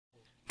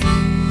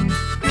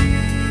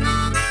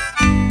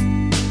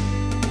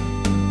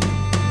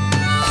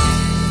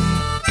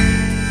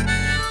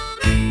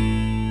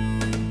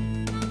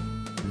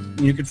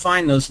you can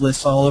find those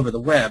lists all over the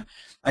web.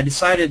 I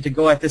decided to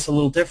go at this a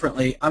little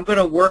differently. I'm going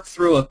to work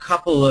through a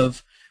couple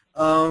of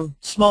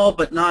small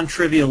but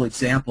non-trivial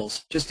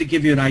examples just to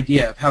give you an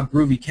idea of how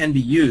Groovy can be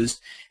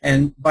used,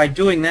 and by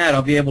doing that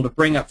I'll be able to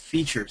bring up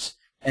features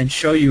and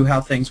show you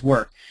how things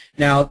work.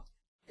 Now,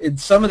 in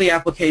some of the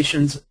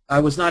applications I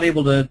was not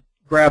able to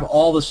grab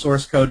all the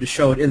source code to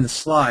show it in the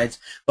slides,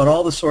 but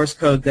all the source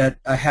code that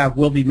I have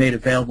will be made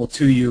available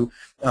to you.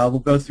 We'll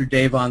go through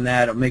Dave on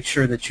that. I'll make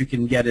sure that you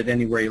can get it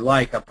anywhere you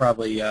like. I'll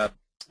probably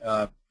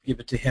give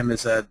it to him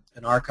as an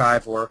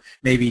archive, or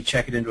maybe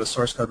check it into a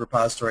source code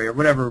repository or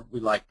whatever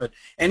we like. But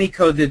any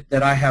code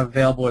that I have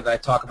available or that I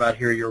talk about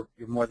here, you're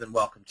more than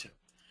welcome to.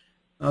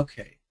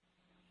 Okay.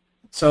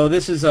 So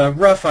this is a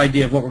rough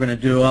idea of what we're going to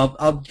do.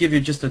 I'll give you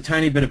just a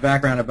tiny bit of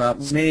background about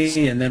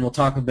me, and then we'll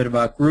talk a bit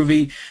about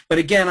Groovy. But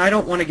again, I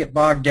don't want to get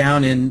bogged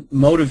down in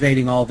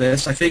motivating all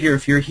this. I figure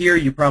if you're here,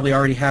 you probably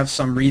already have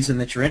some reason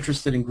that you're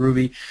interested in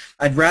Groovy.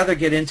 I'd rather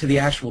get into the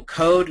actual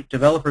code.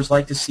 Developers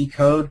like to see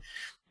code,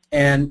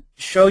 and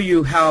show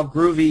you how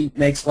Groovy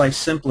makes life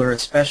simpler,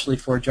 especially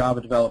for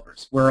Java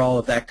developers, where all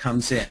of that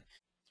comes in.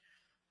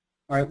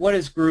 All right, what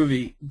is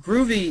Groovy?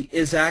 Groovy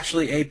is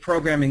actually a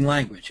programming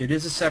language. It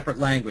is a separate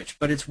language,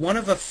 but it's one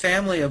of a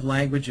family of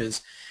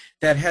languages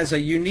that has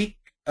a unique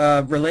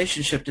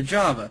relationship to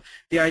Java.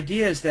 The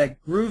idea is that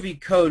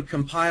Groovy code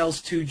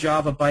compiles to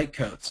Java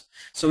bytecodes.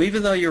 So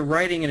even though you're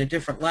writing in a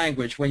different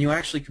language, when you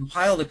actually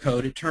compile the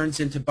code, it turns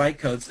into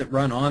bytecodes that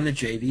run on the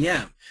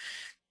JVM.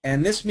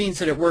 And this means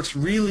that it works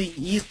really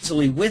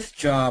easily with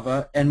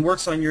Java and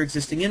works on your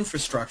existing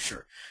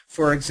infrastructure.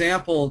 For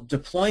example,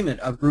 deployment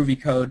of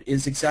Groovy code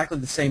is exactly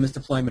the same as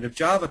deployment of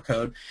Java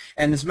code.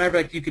 And as a matter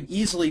of fact, you can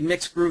easily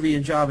mix Groovy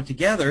and Java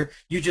together.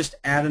 You just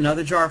add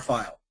another jar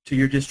file to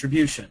your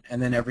distribution,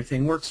 and then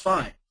everything works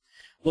fine.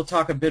 We'll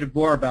talk a bit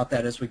more about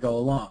that as we go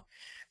along.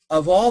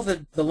 Of all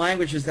the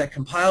languages that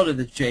compile to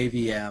the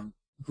JVM,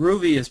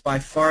 Groovy is by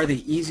far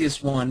the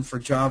easiest one for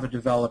Java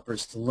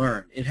developers to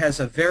learn. It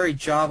has a very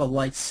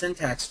Java-like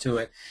syntax to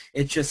it.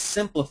 It just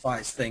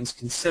simplifies things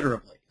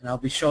considerably, and I'll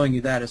be showing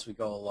you that as we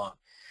go along.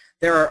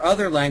 There are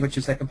other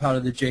languages that compile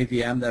to the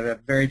JVM that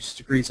have various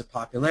degrees of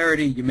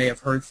popularity. You may have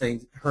heard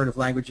of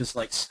languages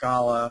like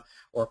Scala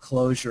or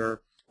Clojure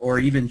or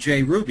even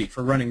JRuby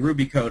for running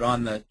Ruby code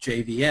on the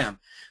JVM.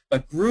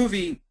 But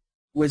Groovy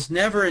was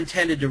never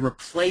intended to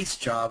replace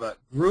Java.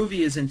 Groovy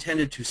is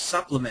intended to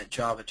supplement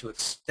Java, to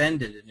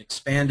extend it and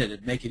expand it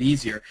and make it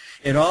easier.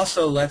 It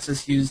also lets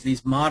us use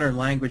these modern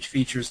language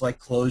features like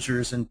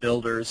closures and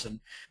builders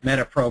and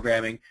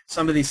metaprogramming.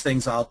 Some of these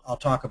things I'll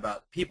talk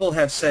about. People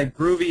have said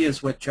Groovy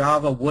is what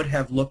Java would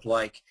have looked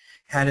like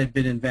had it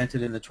been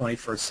invented in the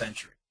 21st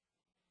century.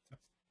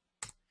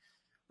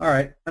 All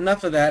right,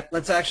 enough of that.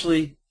 Let's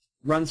actually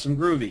run some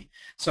Groovy.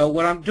 So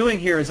what I'm doing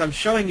here is I'm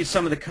showing you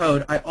some of the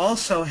code. I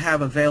also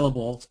have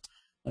available,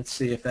 let's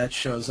see if that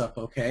shows up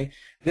okay.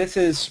 This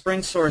is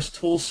Spring Source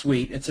Tool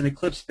Suite. It's an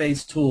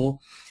Eclipse-based tool.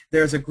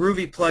 There's a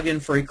Groovy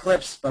plugin for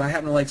Eclipse, but I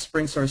happen to like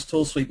Spring Source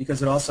Tool Suite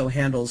because it also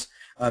handles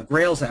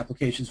Grails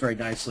applications very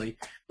nicely.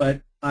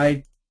 But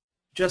I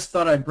just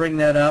thought I'd bring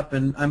that up,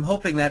 and I'm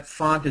hoping that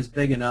font is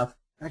big enough.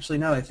 Actually,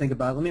 now that I think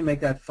about it, let me make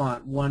that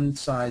font one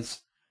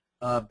size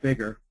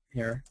bigger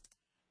here,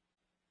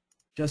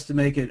 just to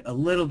make it a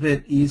little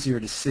bit easier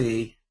to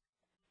see.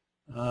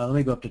 Let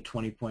me go up to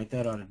 20 point.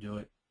 That ought to do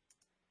it.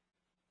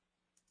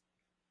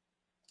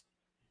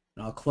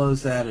 And I'll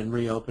close that and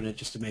reopen it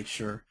just to make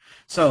sure.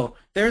 So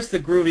there's the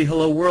Groovy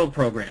Hello World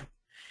program.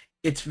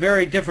 It's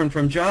very different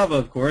from Java,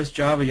 of course.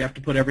 Java, you have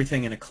to put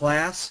everything in a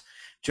class.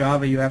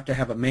 Java, you have to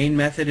have a main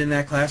method in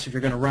that class if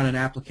you're going to run an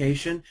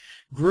application.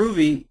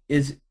 Groovy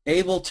is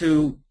able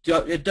to,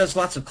 it does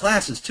lots of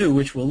classes too,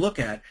 which we'll look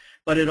at,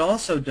 but it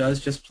also does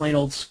just plain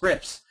old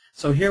scripts.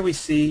 So here we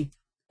see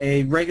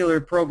a regular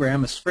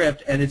program, a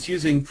script, and it's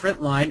using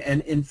print line,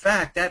 and in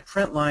fact that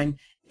print line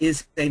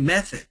is a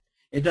method.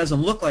 It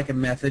doesn't look like a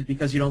method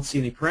because you don't see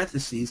any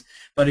parentheses,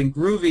 but in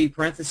Groovy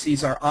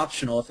parentheses are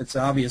optional if it's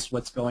obvious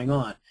what's going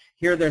on.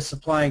 Here they're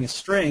supplying a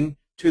string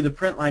to the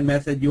print line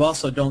method. You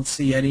also don't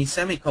see any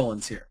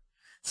semicolons here.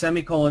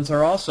 Semicolons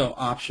are also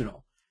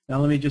optional. Now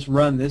let me just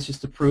run this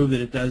just to prove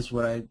that it does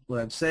what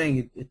I'm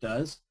saying it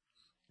does.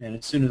 And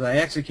as soon as I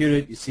execute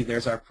it, you see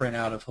there's our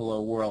printout of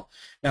Hello World.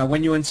 Now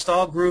when you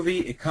install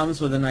Groovy, it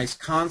comes with a nice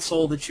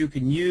console that you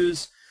can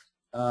use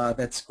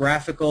that's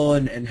graphical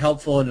and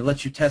helpful, and it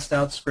lets you test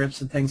out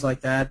scripts and things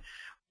like that.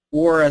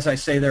 Or, as I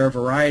say, there are a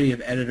variety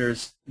of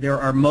editors. There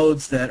are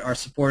modes that are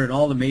supported in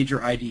all the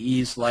major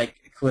IDEs like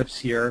Eclipse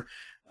here,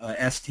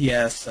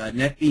 STS,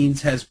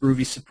 NetBeans has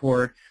Groovy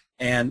support,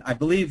 and I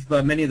believe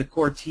many of the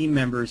core team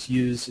members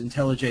use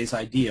IntelliJ's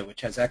IDEA,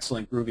 which has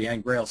excellent Groovy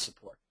and Grails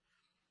support.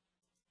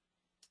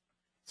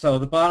 So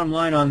the bottom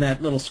line on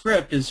that little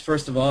script is,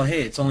 first of all,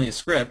 hey, it's only a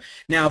script.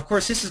 Now, of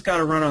course, this has got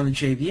to run on the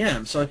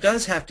JVM, so it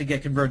does have to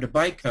get converted to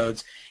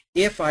bytecodes.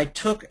 If I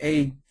took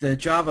the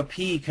Java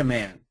P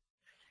command,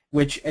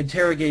 which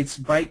interrogates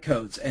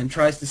bytecodes and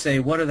tries to say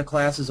what are the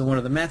classes and what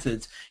are the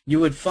methods, you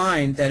would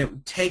find that it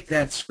would take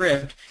that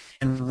script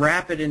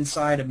wrap it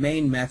inside a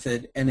main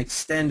method and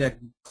extend a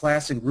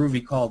class in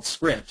Groovy called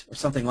script or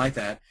something like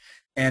that,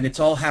 and it's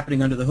all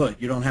happening under the hood.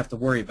 You don't have to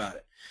worry about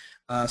it.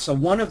 So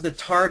one of the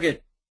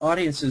target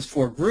audiences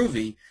for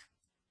Groovy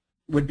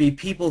would be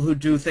people who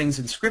do things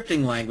in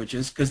scripting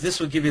languages, because this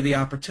would give you the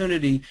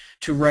opportunity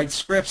to write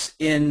scripts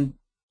in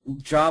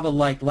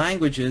Java-like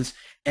languages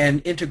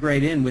and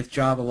integrate in with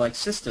Java-like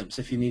systems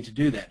if you need to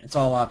do that. It's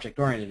all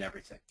object-oriented and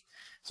everything.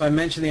 So I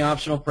mentioned the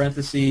optional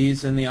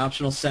parentheses and the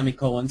optional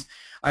semicolons.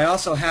 I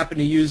also happen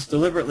to use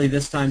deliberately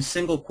this time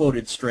single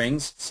quoted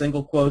strings.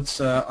 Single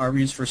quotes are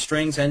used for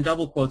strings, and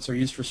double quotes are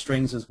used for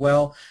strings as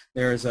well.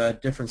 There is a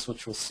difference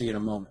which we'll see in a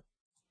moment.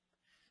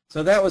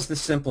 So that was the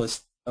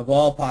simplest of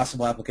all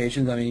possible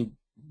applications. I mean,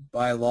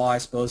 by law, I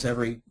suppose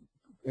every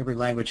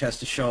language has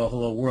to show a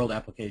hello world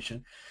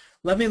application.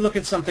 Let me look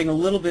at something a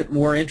little bit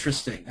more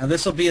interesting. Now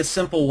this will be a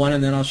simple one,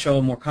 and then I'll show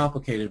a more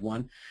complicated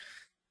one.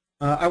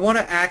 I want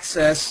to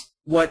access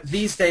what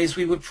these days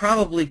we would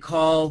probably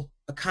call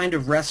a kind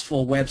of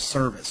RESTful web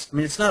service. I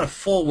mean, it's not a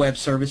full web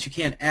service. You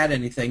can't add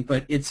anything,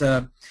 but it's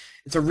a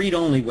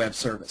read-only web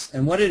service.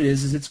 And what it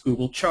is it's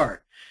Google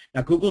Chart.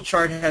 Now, Google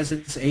Chart has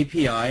its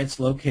API. It's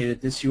located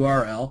at this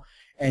URL,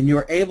 and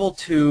you're able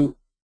to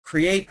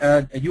create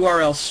a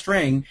URL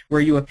string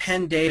where you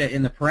append data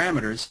in the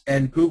parameters,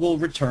 and Google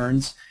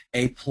returns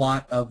a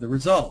plot of the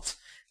results.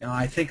 Now,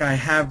 I think I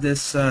have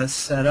this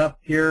set up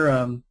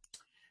here.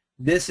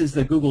 This is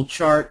the Google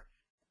Chart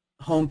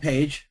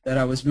homepage that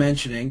I was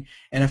mentioning,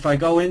 and if I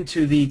go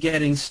into the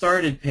Getting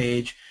Started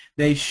page,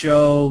 they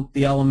show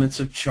the elements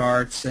of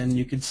charts, and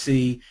you can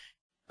see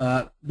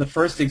the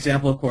first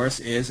example, of course,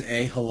 is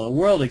a Hello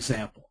World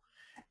example.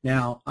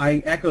 Now, I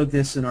echoed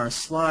this in our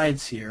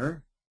slides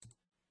here.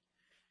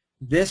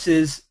 This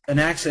is an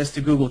access to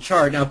Google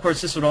Chart. Now, of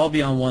course, this would all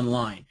be on one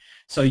line.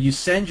 So you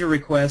send your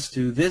request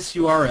to this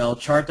URL,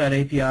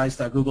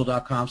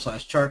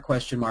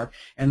 chart.apis.google.com/chart?,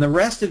 and the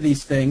rest of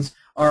these things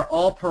are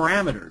all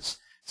parameters.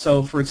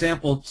 So, for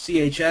example,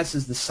 CHS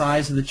is the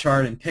size of the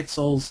chart in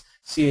pixels.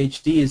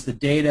 CHD is the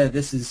data.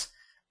 This is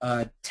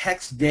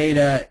text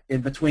data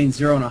in between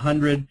 0 and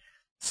 100.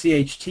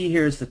 CHT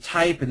here is the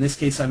type. In this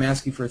case, I'm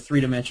asking for a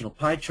three-dimensional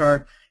pie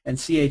chart. And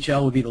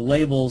CHL would be the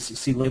labels. You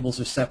see labels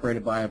are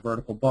separated by a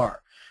vertical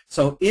bar.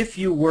 So if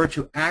you were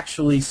to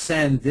actually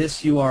send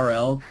this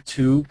URL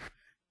to,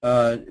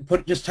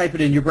 just type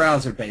it in your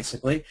browser,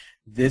 basically,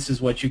 this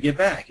is what you get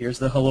back. Here's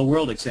the Hello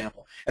World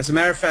example. As a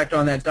matter of fact,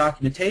 on that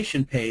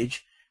documentation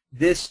page,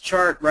 this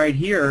chart right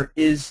here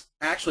is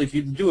actually, if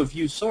you do a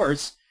view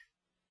source,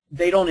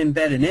 they don't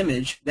embed an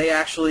image. They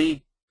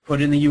actually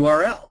put in the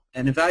URL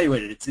and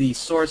evaluate it. It's the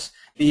source,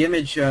 the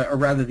image, or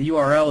rather the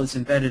URL is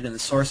embedded in the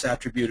source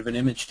attribute of an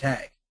image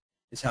tag,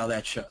 is how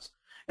that shows.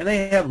 And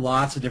they have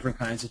lots of different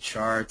kinds of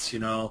charts, you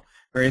know,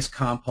 various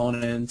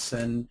components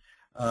and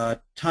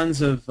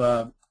tons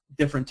of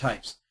different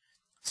types.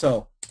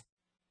 So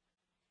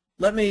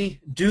let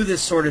me do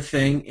this sort of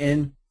thing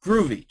in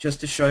Groovy,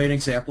 just to show you an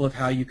example of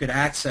how you could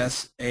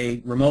access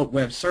a remote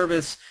web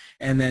service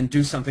and then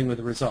do something with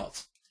the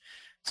results.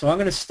 So I'm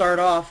going to start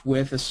off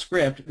with a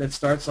script that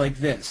starts like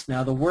this.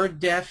 Now the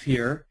word def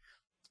here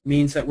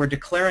means that we're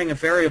declaring a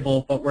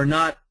variable, but we're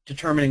not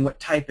determining what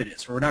type it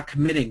is. We're not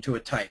committing to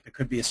a type. It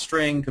could be a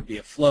string, could be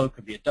a float,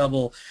 could be a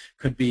double,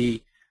 could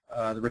be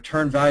the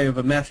return value of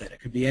a method. It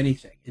could be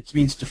anything. It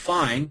means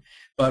define,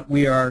 but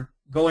we are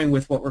going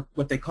with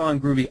what they call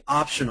in Groovy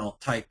optional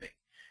typing.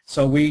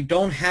 So we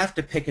don't have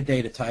to pick a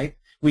data type.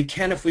 We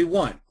can if we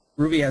want.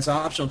 Groovy has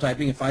optional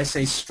typing. If I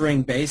say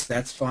string based,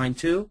 that's fine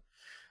too.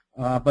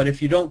 But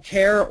if you don't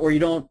care or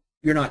you're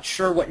not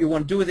sure what you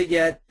want to do with it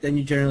yet, then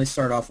you generally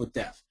start off with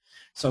def.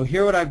 So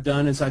here what I've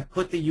done is I've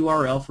put the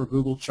URL for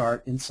Google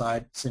Chart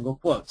inside single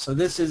quotes. So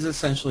this is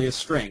essentially a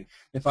string.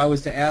 If I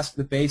was to ask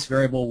the base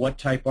variable, what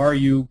type are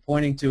you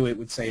pointing to, it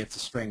would say it's a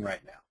string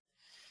right now.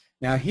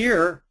 Now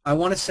here, I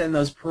want to send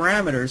those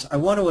parameters. I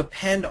want to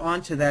append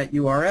onto that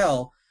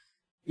URL,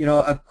 you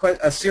know,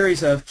 a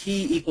series of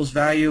key equals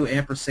value,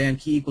 ampersand,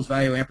 key equals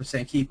value,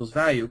 ampersand, key equals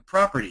value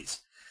properties.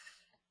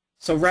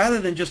 So rather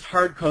than just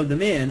hard code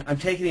them in, I'm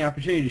taking the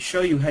opportunity to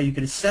show you how you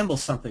could assemble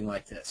something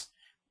like this.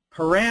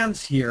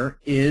 Params here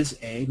is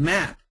a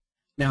map.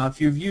 Now,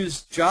 if you've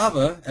used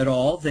Java at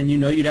all, then you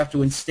know you'd have to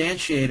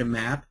instantiate a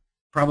map,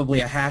 probably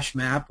a hash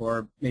map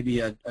or maybe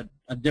a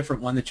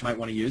different one that you might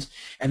want to use,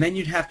 and then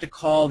you'd have to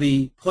call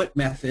the put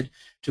method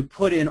to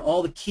put in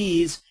all the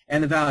keys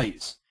and the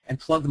values and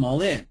plug them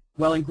all in.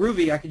 Well, in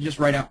Groovy, I can just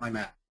write out my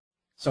map.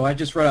 So I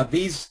just wrote out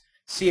these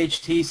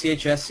CHT,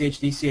 CHS,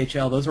 CHD,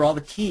 CHL, those are all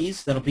the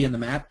keys that'll be in the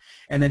map,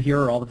 and then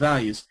here are all the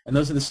values. And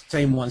those are the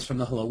same ones from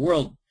the Hello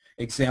World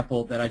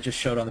example that I just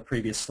showed on the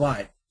previous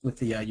slide with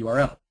the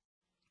URL.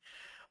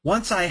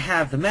 Once I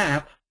have the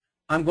map,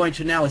 I'm going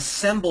to now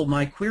assemble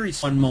my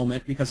queries one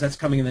moment because that's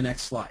coming in the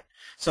next slide.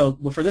 So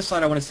for this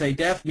slide, I want to say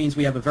def means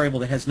we have a variable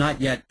that has not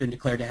yet been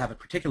declared to have a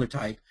particular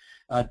type.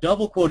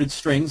 Double quoted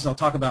strings, I'll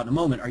talk about in a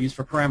moment, are used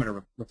for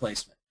parameter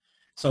replacement.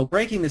 So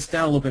breaking this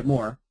down a little bit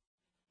more,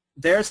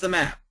 there's the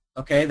map.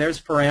 Okay, there's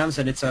params,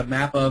 and it's a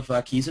map of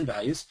keys and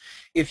values.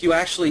 If you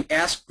actually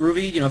ask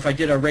Groovy, if I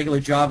did a regular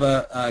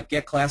Java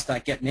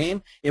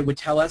getClass.getName, it would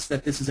tell us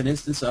that this is an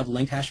instance of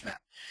linked hash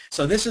map.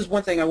 So this is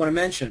one thing I want to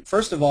mention.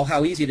 First of all,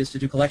 how easy it is to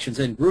do collections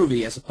in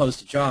Groovy as opposed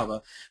to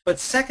Java. But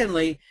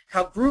secondly,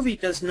 how Groovy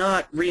does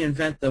not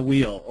reinvent the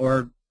wheel,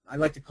 or I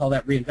like to call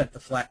that reinvent the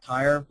flat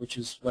tire, which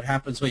is what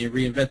happens when you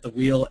reinvent the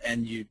wheel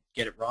and you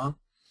get it wrong.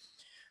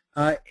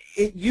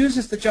 It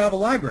uses the Java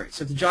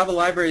libraries. If the Java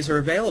libraries are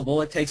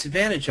available, it takes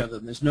advantage of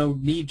them. There's no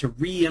need to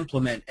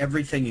re-implement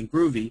everything in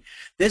Groovy.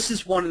 This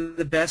is one of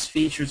the best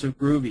features of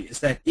Groovy, is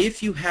that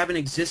if you have an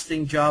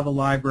existing Java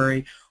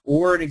library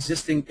or an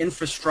existing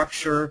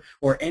infrastructure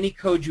or any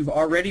code you've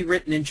already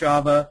written in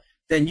Java,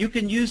 then you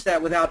can use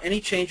that without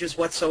any changes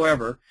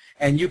whatsoever,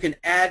 and you can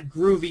add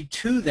Groovy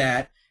to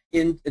that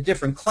in a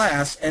different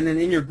class, and then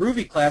in your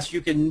Groovy class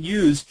you can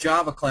use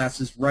Java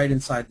classes right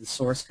inside the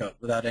source code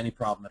without any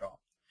problem at all.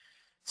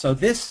 So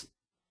this,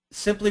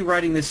 simply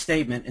writing this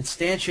statement,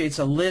 instantiates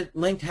a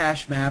linked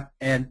hash map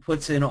and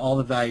puts in all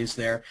the values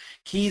there.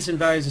 Keys and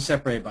values are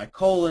separated by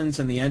colons,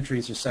 and the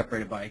entries are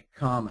separated by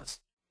commas.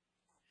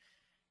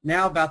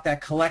 Now about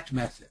that collect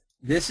method.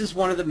 This is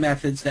one of the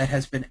methods that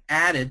has been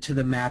added to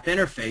the map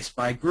interface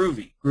by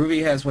Groovy.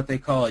 Groovy has what they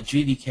call a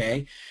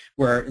GDK,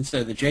 where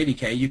instead of the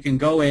JDK, you can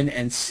go in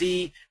and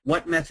see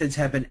what methods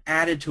have been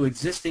added to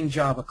existing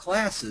Java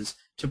classes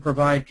to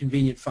provide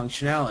convenient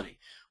functionality.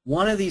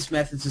 One of these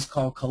methods is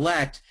called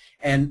collect,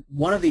 and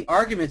one of the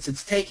arguments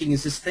it's taking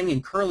is this thing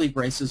in curly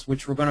braces,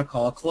 which we're going to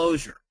call a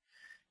closure.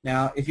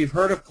 Now, if you've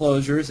heard of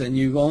closures and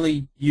you've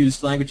only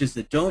used languages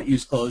that don't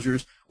use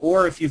closures,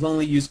 or if you've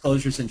only used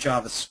closures in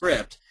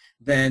JavaScript,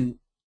 then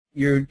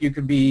you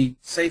can be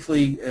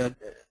safely,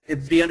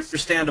 it'd be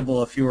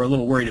understandable if you were a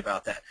little worried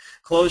about that.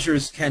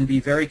 Closures can be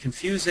very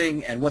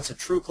confusing, and what's a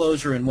true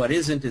closure and what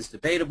isn't is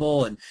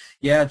debatable, and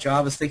yeah,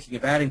 Java's thinking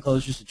of adding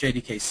closures to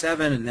JDK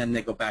 7, and then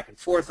they go back and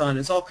forth on it.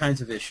 It's all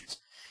kinds of issues.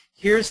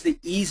 Here's the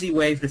easy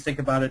way to think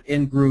about it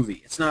in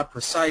Groovy. It's not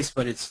precise,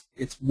 but it's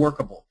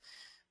workable.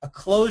 A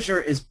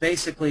closure is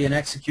basically an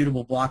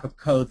executable block of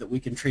code that we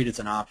can treat as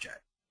an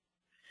object.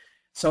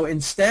 So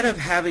instead of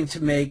having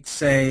to make,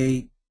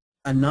 say,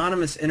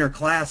 anonymous inner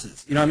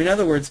classes, in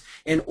other words,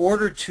 in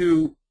order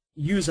to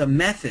use a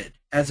method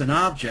as an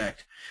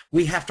object,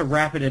 we have to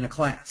wrap it in a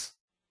class.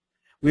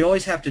 We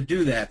always have to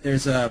do that.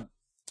 There's a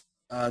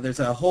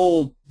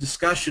whole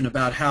discussion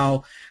about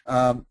how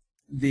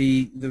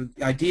the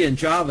idea in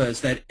Java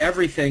is that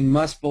everything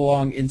must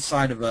belong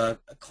inside of a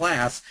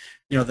class.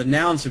 The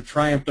nouns have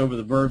triumphed over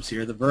the verbs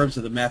here. The verbs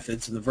are the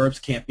methods, and the verbs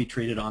can't be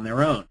treated on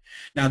their own.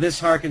 Now,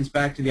 this harkens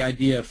back to the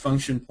idea of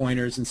function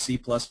pointers in C++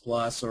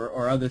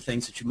 or other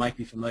things that you might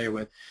be familiar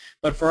with.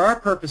 But for our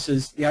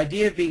purposes, the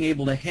idea of being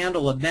able to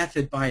handle a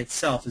method by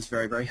itself is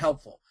very, very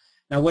helpful.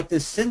 Now, what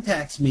this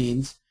syntax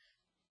means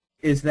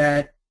is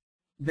that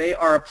they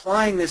are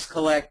applying this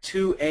collect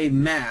to a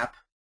map,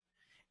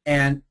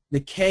 and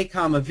the k,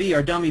 v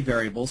are dummy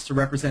variables to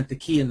represent the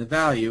key and the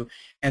value,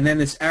 and then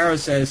this arrow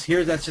says,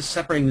 here, that's just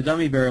separating the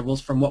dummy variables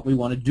from what we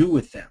want to do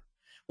with them.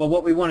 Well,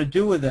 what we want to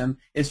do with them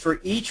is for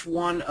each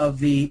one of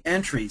the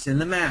entries in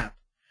the map,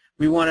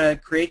 we want to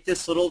create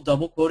this little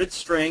double-quoted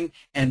string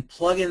and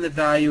plug in the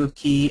value of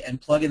key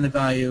and plug in the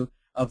value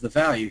of the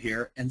value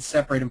here and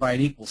separate them by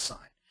an equal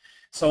sign.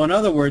 So in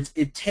other words,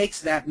 it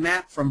takes that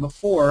map from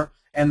before,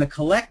 and the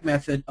collect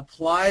method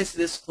applies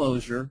this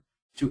closure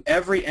to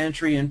every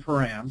entry in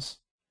params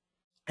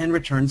and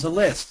returns a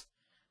list.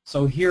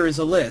 So here is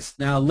a list.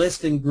 Now, a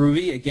list in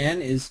Groovy,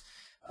 again, is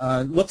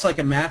looks like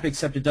a map,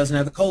 except it doesn't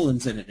have the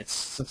colons in it. It's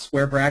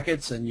square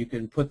brackets, and you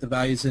can put the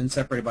values in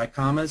separated by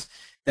commas.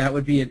 That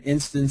would be an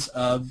instance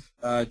of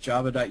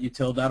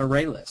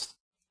java.util.ArrayList.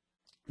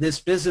 This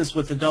business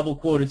with the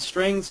double-quoted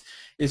strings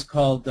is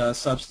called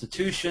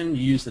substitution.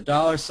 You use the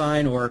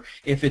 $, or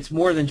if it's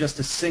more than just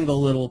a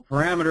single little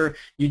parameter,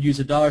 you'd use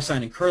a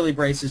 $, in curly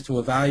braces to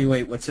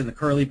evaluate what's in the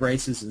curly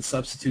braces and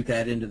substitute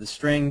that into the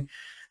string.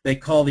 They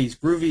call these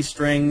Groovy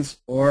strings,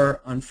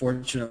 or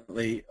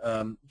unfortunately,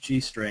 G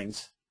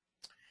strings.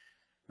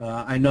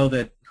 I know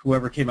that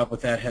whoever came up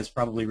with that has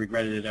probably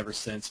regretted it ever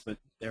since, but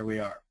there we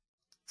are.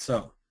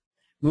 So,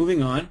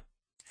 moving on.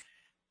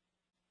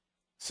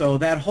 So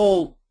that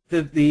whole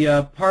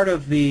the part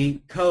of the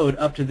code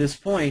up to this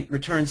point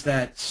returns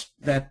that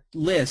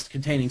list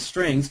containing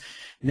strings.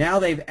 Now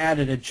they've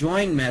added a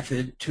join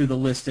method to the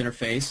list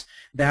interface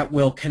that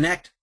will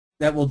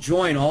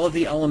join all of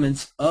the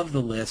elements of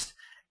the list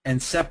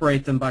and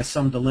separate them by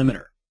some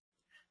delimiter.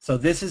 So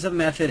this is a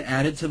method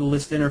added to the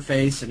list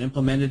interface and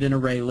implemented in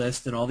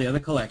ArrayList and all the other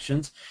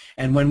collections.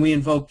 And when we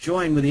invoke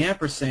join with the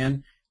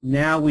ampersand,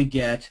 now we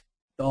get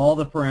all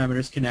the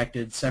parameters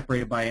connected,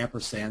 separated by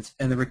ampersands.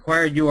 And the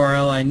required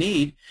URL I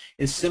need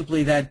is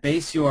simply that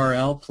base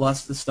URL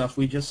plus the stuff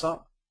we just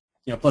saw.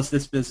 Plus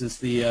this business,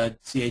 the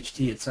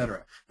CHT,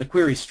 etc., the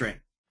query string.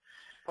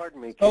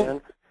 Pardon me,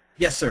 Ken.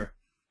 Yes, sir.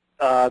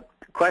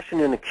 Question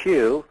in the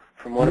queue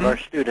from one of our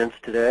students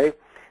today.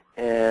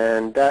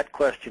 And that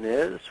question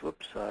is,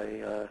 whoops,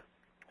 I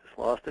just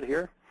lost it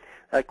here.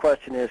 That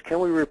question is, can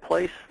we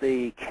replace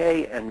the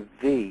K and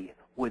V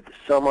with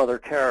some other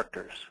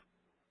characters?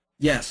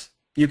 Yes.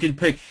 You can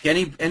pick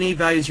any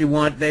values you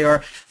want.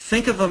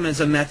 Think of them as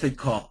a method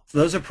call.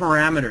 Those are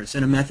parameters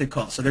in a method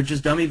call. So they're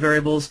just dummy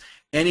variables.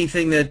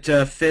 Anything that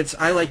fits.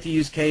 I like to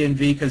use K and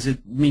V because it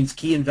means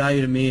key and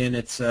value to me, and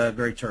it's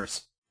very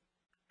terse.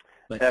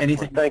 But Excellent.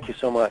 anything. Thank you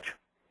so much.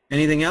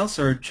 Anything else,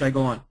 or should I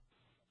go on?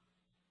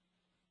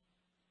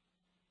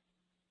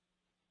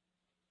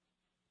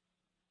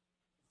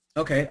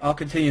 Okay, I'll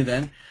continue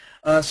then.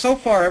 So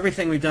far,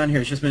 everything we've done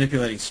here is just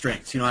manipulating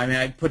strings. You know, I mean,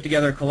 I put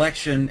together a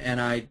collection and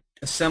I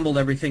assembled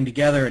everything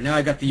together, and now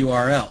I got the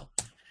URL.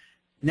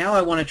 Now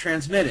I want to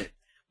transmit it.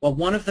 Well,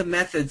 one of the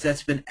methods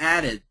that's been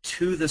added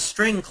to the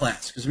string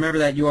class, because remember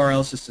that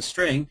URL is just a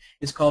string,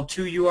 is called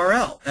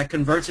toURL. That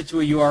converts it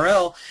to a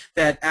URL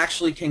that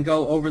actually can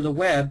go over the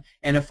web,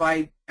 and if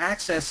I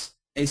access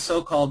a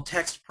so-called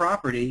text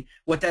property,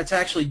 what that's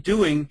actually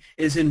doing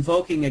is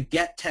invoking a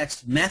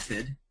getText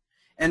method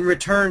and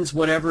returns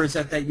whatever is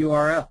at that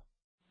URL.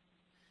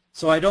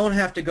 So I don't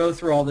have to go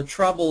through all the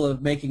trouble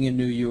of making a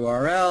new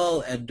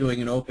URL and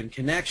doing an open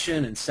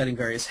connection and setting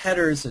various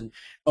headers and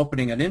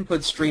opening an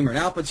input stream or an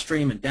output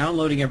stream and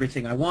downloading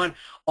everything I want.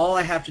 All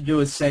I have to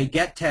do is say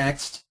get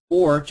text,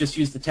 or just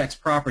use the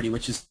text property,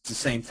 which is the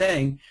same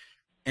thing,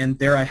 and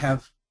there I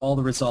have all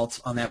the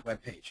results on that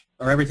web page,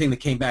 or everything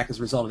that came back as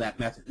a result of that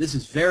method. This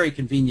is very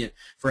convenient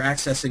for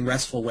accessing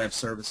RESTful web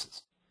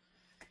services.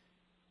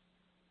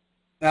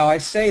 Now I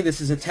say this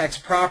is a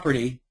text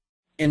property.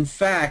 In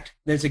fact,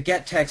 there's a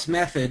getText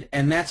method,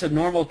 and that's a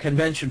normal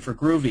convention for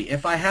Groovy.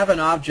 If I have an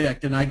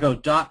object and I go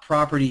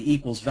 .property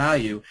equals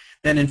value,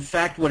 then in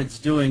fact what it's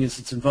doing is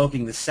it's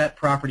invoking the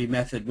setProperty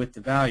method with the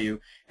value,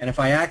 and if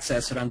I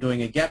access it, I'm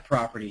doing a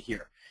getProperty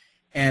here.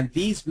 And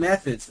these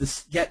methods,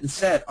 this get and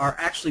set, are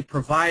actually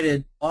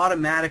provided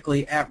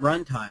automatically at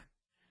runtime.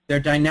 They're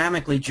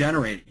dynamically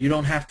generated. You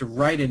don't have to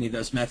write any of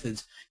those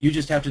methods. You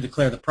just have to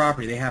declare the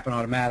property. They happen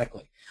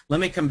automatically. Let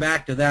me come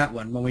back to that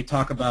one when we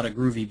talk about a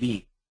Groovy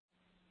bean.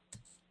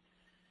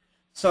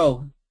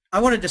 So I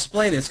want to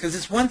display this because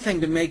it's one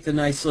thing to make the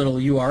nice little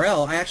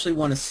URL. I actually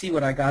want to see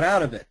what I got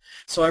out of it.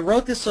 So I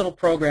wrote this little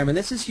program, and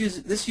this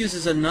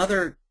uses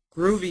another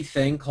Groovy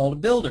thing called a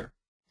builder.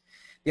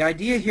 The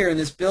idea here in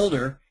this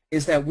builder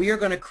is that we are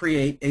going to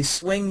create a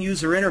Swing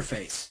user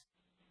interface.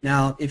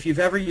 Now, if you've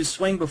ever used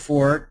Swing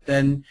before,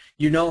 then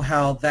you know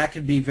how that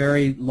could be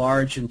very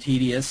large and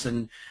tedious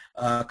and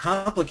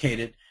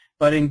complicated.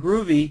 But in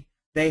Groovy,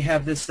 they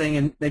have this thing,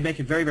 and they make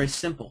it very, very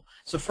simple.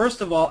 So first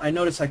of all, I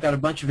notice I've got a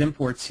bunch of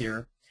imports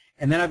here,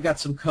 and then I've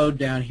got some code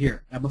down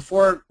here. Now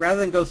rather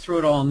than go through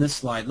it all on this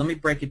slide, let me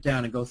break it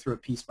down and go through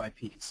it piece by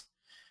piece.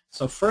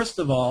 So first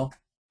of all,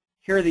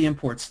 here are the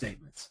import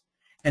statements.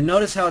 And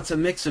notice how it's a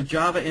mix of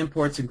Java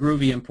imports and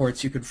Groovy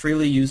imports. You can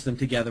freely use them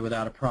together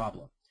without a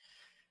problem.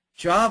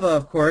 Java,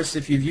 of course,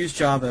 if you've used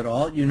Java at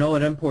all, you know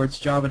it imports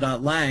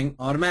java.lang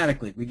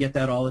automatically. We get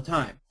that all the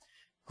time.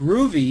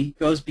 Groovy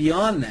goes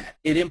beyond that.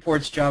 It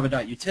imports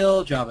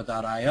java.util,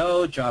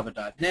 java.io,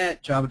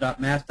 java.net,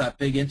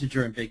 java.math.big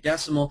integer and big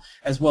decimal,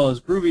 as well as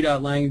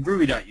groovy.lang and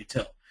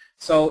groovy.util.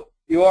 So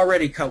you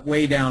already cut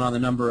way down on the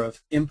number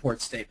of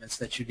import statements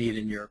that you need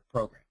in your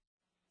program.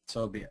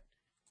 So be it.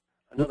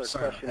 Another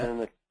question in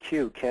the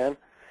queue, Ken.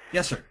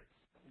 Yes, sir.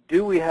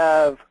 Do we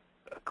have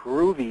a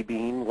Groovy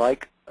bean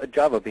like a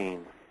Java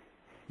bean?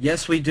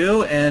 Yes, we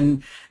do,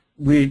 and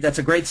that's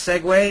a great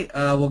segue.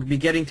 We'll be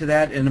getting to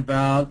that in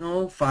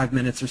about 5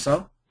 minutes or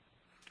so.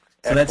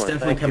 So that's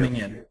definitely coming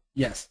in.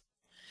 Yes.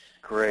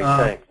 Great,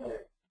 thanks.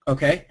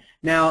 Okay.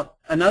 Now,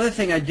 another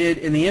thing I did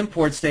in the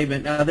import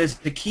statement, now there's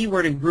the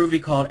keyword in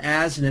Groovy called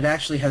as, and it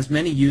actually has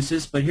many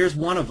uses, but here's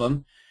one of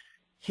them.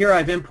 Here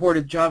I've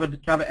imported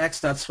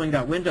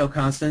javax.swing.window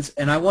constants,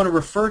 and I want to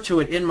refer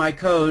to it in my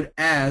code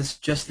as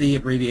just the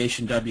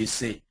abbreviation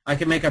WC. I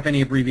can make up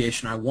any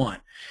abbreviation I want.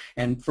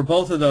 And for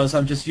both of those,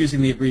 I'm just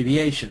using the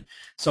abbreviation.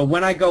 So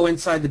when I go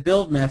inside the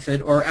build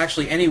method, or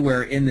actually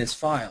anywhere in this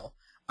file,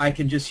 I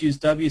can just use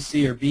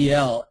WC or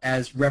BL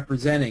as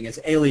representing, as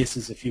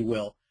aliases, if you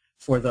will,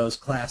 for those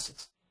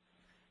classes.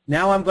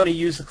 Now I'm going to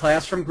use the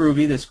class from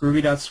Groovy, this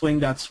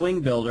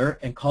groovy.swing.swingBuilder,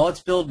 and call its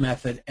build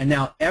method, and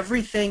now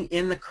everything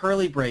in the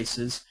curly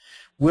braces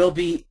will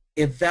be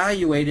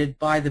evaluated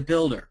by the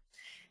builder.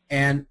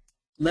 And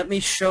let me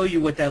show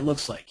you what that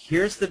looks like.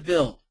 Here's the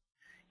build.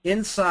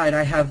 Inside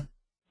I have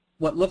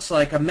what looks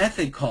like a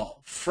method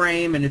call,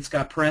 frame, and it's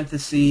got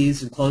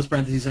parentheses and close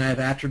parentheses, and I have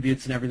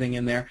attributes and everything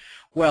in there.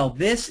 Well,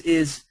 this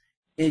is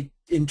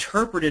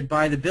interpreted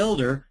by the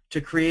builder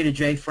to create a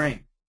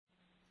JFrame.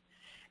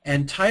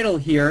 And title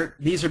here,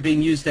 these are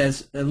being used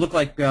as, look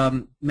like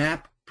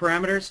map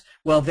parameters.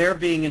 Well, they're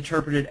being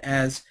interpreted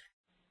as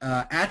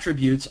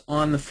attributes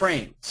on the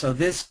frame. So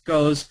this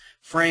goes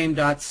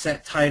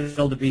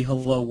frame.setTitle to be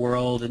hello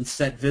world, and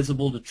set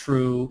visible to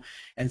true,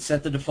 and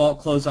set the default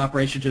close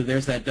operation to,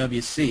 there's that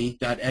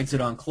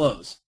WC.exit on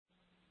close.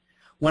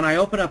 When I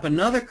open up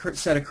another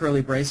set of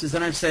curly braces,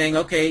 then I'm saying,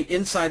 okay,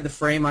 inside the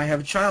frame I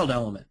have a child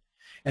element.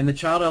 And the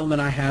child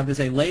element I have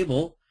is a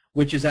label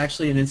which is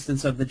actually an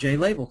instance of the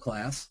JLabel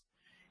class.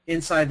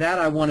 Inside that,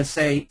 I want to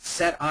say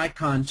set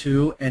icon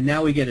to, and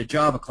now we get a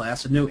Java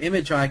class, a new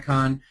image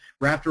icon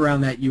wrapped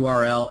around that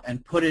URL,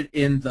 and put it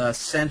in the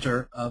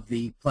center of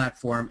the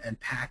platform and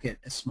pack it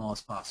as small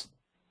as possible.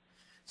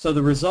 So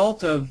the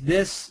result of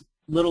this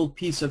little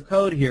piece of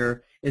code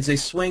here is a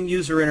Swing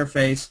user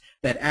interface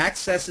that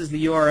accesses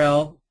the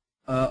URL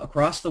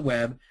across the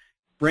web,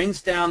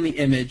 brings down the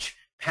image,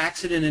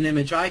 packs it in an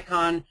image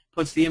icon,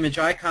 puts the image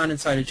icon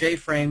inside a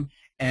JFrame,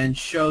 and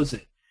shows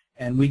it.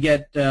 And we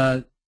get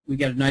a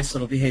nice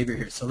little behavior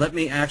here. So let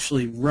me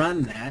actually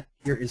run that.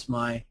 Here's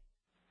my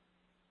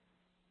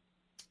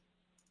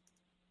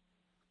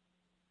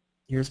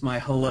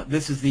whole.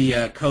 This is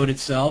the code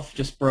itself,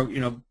 just broke,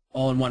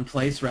 all in one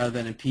place rather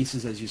than in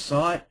pieces as you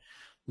saw it.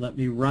 Let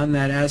me run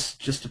that as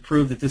just to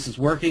prove that this is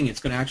working. It's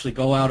going to actually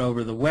go out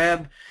over the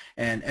web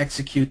and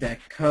execute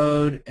that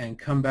code and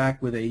come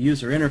back with a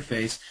user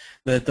interface.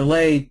 The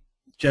delay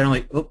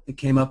generally, it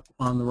came up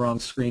on the wrong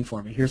screen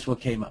for me. Here's what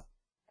came up.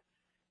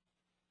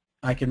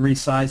 I can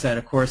resize that,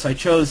 of course. I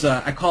chose,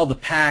 I called the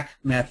pack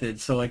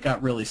method, so it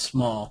got really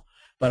small.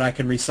 But I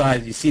can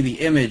resize. You see the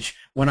image.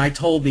 When I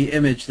told the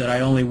image that I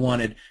only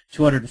wanted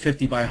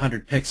 250 by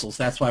 100 pixels,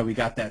 that's why we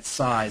got that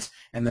size.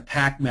 And the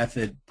pack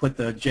method put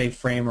the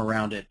JFrame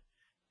around it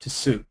to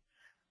suit.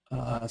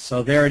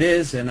 So there it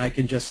is, and I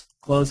can just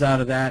close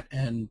out of that,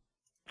 and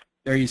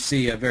there you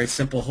see a very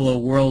simple Hello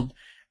World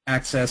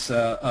access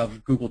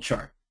of Google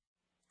chart.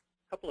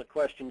 A couple of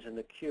questions in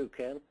the queue,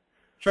 Ken.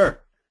 Sure.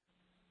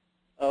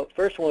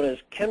 First one is,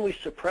 can we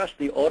suppress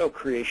the auto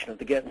creation of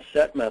the get and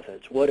set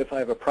methods? What if I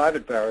have a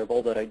private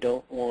variable that I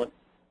don't want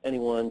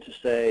anyone to,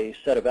 say,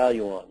 set a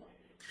value on?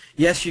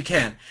 Yes, you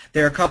can.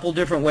 There are a couple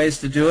different ways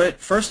to do it.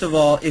 First of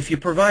all, if you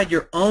provide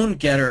your own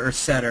getter or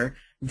setter,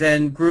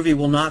 then Groovy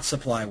will not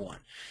supply one.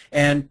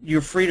 And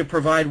you're free to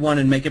provide one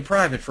and make it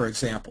private, for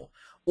example.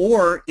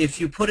 Or if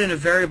you put in a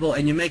variable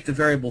and you make the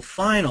variable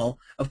final,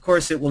 of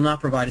course it will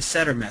not provide a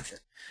setter method.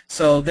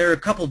 So there are a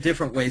couple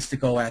different ways to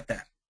go at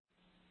that.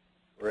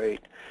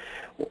 Great.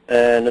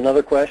 And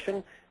another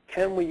question,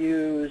 can we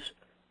use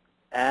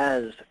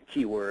as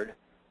keyword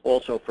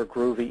also for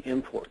Groovy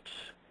imports?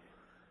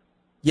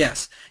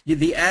 Yes.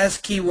 The as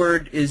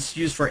keyword is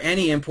used for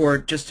any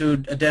import just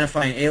to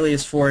identify an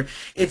alias for it.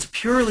 It's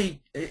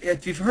purely,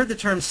 if you've heard the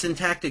term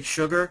syntactic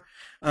sugar,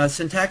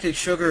 syntactic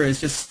sugar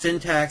is just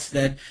syntax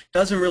that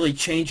doesn't really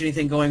change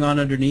anything going on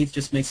underneath,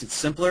 just makes it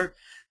simpler.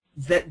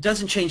 That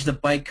doesn't change the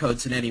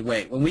bytecodes in any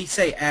way. When we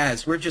say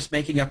as, we're just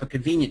making up a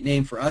convenient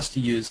name for us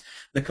to use.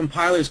 The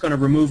compiler is going to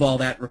remove all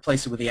that and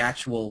replace it with the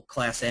actual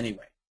class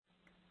anyway.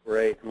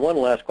 Great. One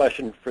last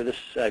question for this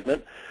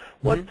segment.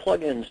 What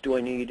plugins do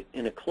I need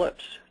in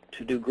Eclipse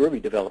to do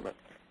Groovy development?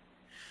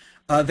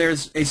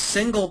 There's a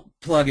single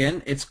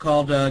plugin. It's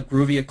called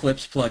Groovy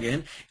Eclipse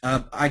plugin.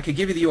 I could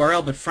give you the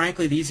URL, but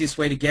frankly, the easiest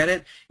way to get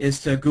it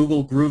is to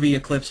Google Groovy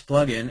Eclipse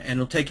plugin, and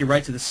it'll take you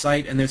right to the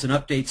site, and there's an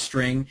update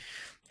string,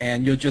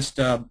 and you'll just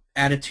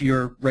add it to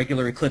your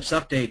regular Eclipse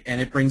update,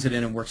 and it brings it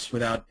in and works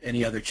without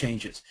any other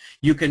changes.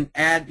 You can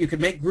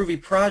make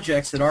Groovy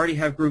projects that already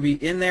have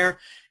Groovy in there,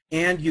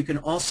 and you can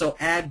also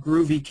add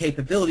Groovy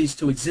capabilities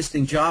to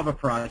existing Java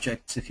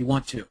projects if you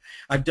want to.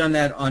 I've done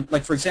that on,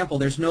 like for example,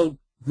 there's no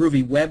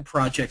Groovy web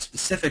project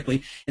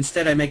specifically.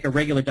 Instead, I make a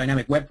regular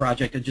dynamic web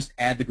project and just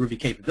add the Groovy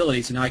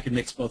capabilities, and now I can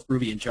mix both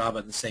Groovy and Java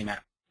in the same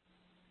app.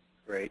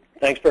 Great.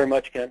 Thanks very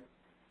much, Ken.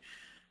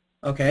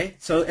 Okay,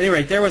 so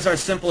anyway, there was our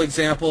simple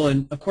example,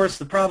 and of course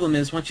the problem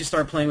is once you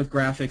start playing with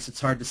graphics,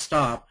 it's hard to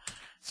stop.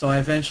 So I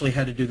eventually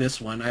had to do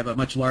this one. I have a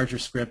much larger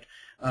script.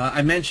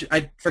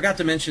 I forgot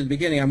to mention at the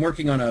beginning, I'm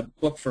working on a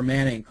book for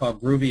Manning called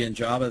Groovy and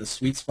Java, the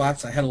sweet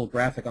spots. I had a little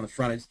graphic on the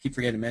front. I just keep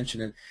forgetting to mention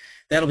it.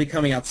 That'll be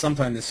coming out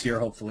sometime this year,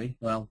 hopefully.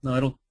 Well,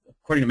 no,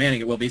 according to Manning,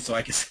 it will be, so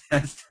I guess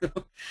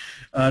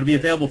it'll be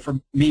available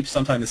for me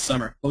sometime this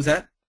summer. What was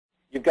that?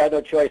 You've got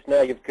no choice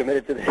now. You've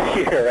committed to this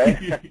year,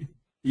 right?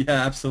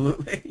 Yeah,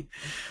 absolutely.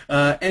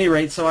 Any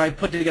rate, so I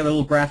put together a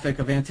little graphic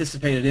of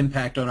anticipated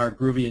impact on our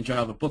Groovy and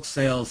Java book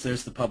sales.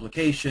 There's the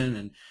publication,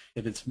 and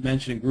if it's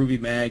mentioned in Groovy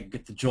Mag,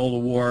 get the Joel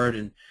Award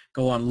and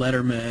go on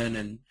Letterman,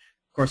 and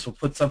of course we'll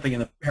put something in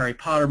the Harry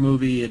Potter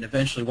movie and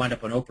eventually wind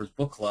up on Oprah's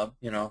book club.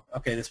 You know,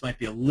 okay, this might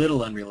be a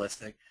little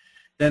unrealistic.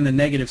 Then the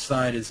negative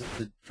side is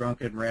the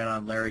drunken rant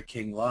on Larry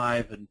King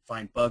Live and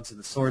find bugs in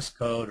the source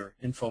code, or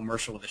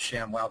infomercial with a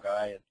ShamWow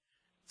guy, and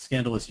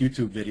scandalous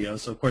YouTube video.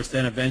 So of course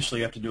then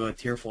eventually you have to do a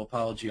tearful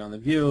apology on The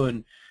View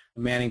and a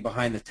Manning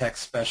behind the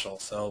text special.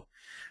 So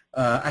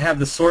I have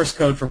the source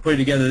code for putting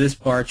together this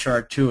bar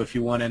chart too if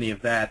you want any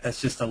of that.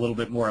 That's just a little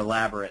bit more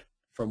elaborate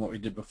from what we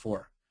did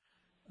before.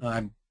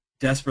 I'm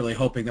desperately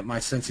hoping that my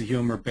sense of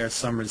humor bears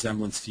some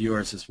resemblance to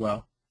yours as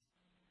well.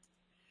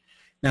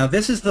 Now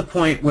this is the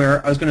point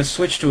where I was going to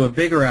switch to a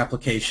bigger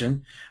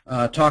application,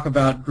 talk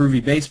about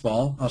Groovy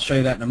Baseball. I'll show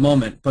you that in a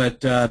moment.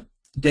 But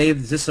Dave,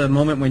 is this a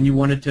moment when you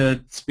wanted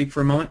to speak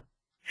for a moment?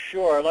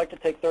 Sure. I'd like to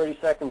take 30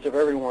 seconds of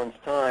everyone's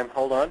time.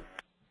 Hold on.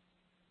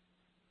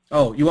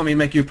 Oh, you want me to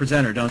make you a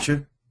presenter, don't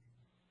you?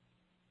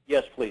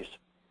 Yes, please.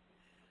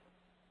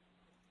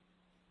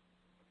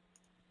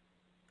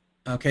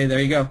 Okay, there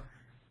you go.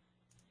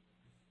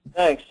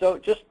 Thanks. So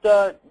just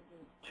to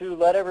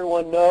let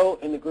everyone know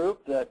in the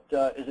group that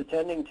is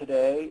attending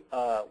today,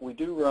 we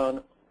do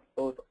run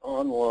both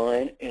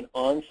online and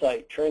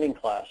on-site training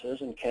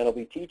classes, and Ken will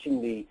be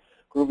teaching the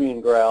Groovy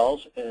and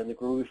Growls and the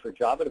Groovy for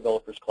Java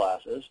Developers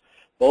classes,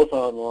 both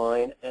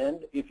online,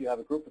 and if you have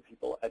a group of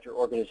people at your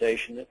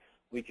organization,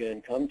 we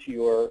can come to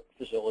your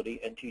facility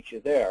and teach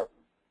you there.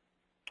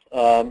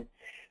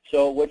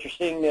 So what you're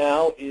seeing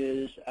now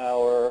is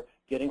our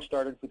Getting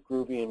Started with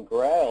Groovy and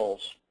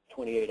Growls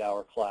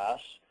 28-hour class,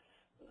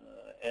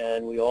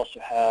 and we also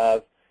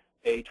have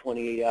a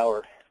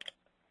 28-hour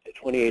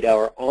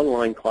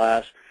online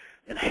class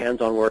and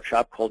hands-on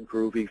workshop called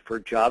Groovy for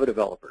Java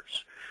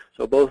Developers.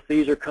 So both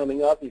these are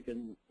coming up. You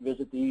can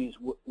visit these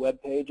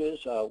web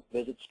pages,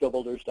 visit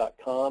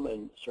SkillBuilders.com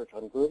and search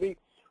on Groovy,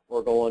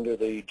 or go under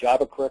the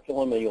Java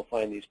curriculum and you'll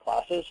find these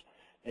classes.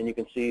 And you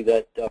can see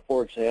that,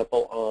 for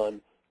example,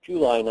 on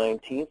July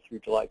 19th through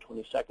July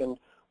 22nd,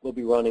 we'll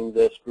be running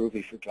this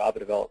Groovy for Java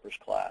Developers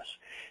class.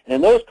 And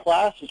in those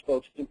classes,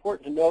 folks, it's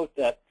important to note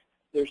that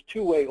there's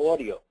two-way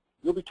audio.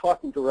 You'll be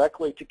talking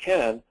directly to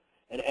Ken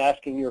and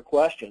asking your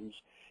questions.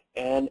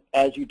 And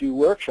as you do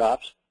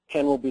workshops,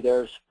 Ken will be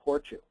there to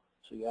support you.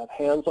 So you have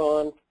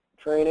hands-on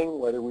training,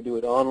 whether we do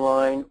it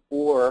online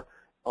or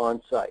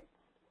on-site.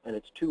 And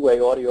it's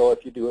two-way audio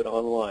if you do it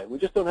online. We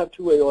just don't have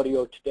two-way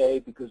audio today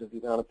because of the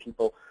amount of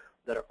people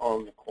that are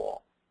on the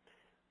call.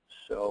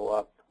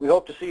 So we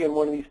hope to see you in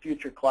one of these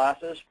future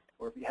classes,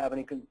 or if you have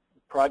any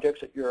projects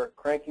that you're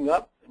cranking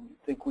up and you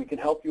think we can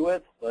help you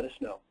with, let us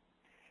know.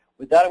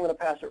 With that, I'm going to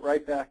pass it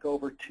right back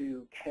over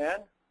to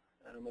Ken,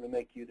 and I'm going to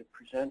make you the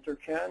presenter,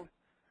 Ken,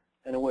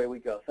 and away we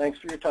go. Thanks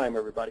for your time,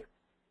 everybody.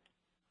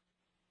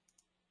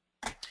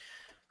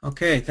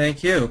 Okay,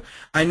 thank you.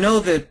 I know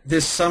that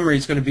this summary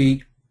is going to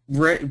be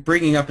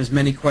bringing up as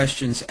many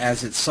questions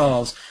as it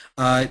solves.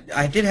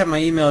 I did have my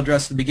email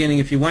address at the beginning.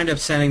 If you wind up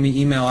sending me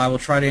email, I will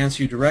try to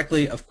answer you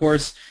directly. Of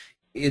course,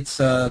 it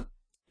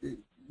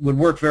would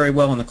work very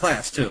well in the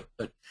class too.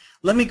 But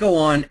let me go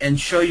on and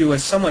show you a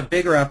somewhat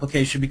bigger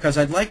application, because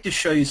I'd like to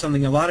show you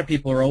something a lot of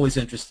people are always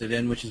interested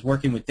in, which is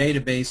working with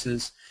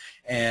databases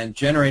and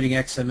generating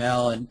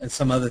XML and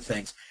some other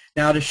things.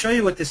 Now, to show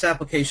you what this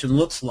application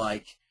looks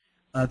like,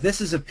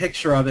 this is a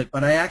picture of it,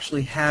 but I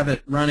actually have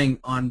it running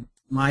on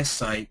my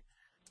site.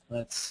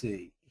 Let's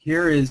see.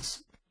 Here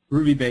is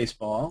Groovy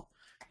Baseball.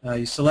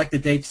 You select the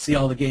date to see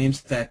all the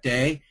games that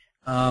day.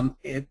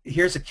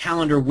 Here's a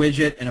calendar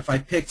widget, and if I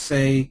pick,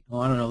 say,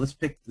 well, I don't know, let's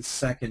pick the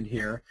second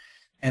here.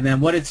 And then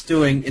what it's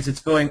doing is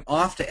it's going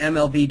off to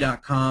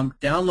MLB.com,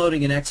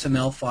 downloading an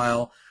XML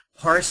file,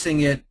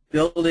 parsing it,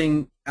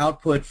 building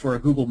output for a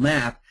Google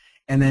map,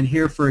 and then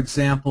here, for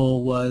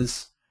example,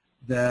 was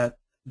the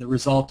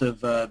result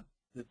of the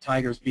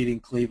Tigers beating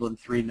Cleveland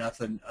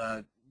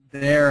 3-0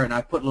 there, and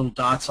I put little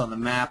dots on the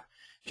map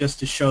just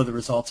to show the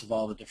results of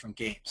all the different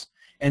games.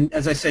 And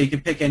as I say, you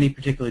can pick any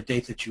particular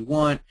date that you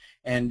want,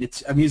 and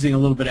I'm using a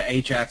little bit of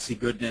Ajax-y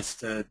goodness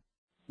to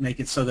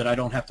make it so that I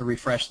don't have to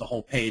refresh the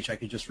whole page. I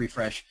can just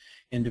refresh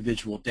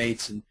individual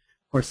dates, and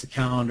of course the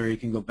calendar, you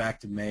can go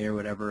back to May or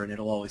whatever, and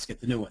it'll always get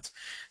the new ones.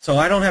 So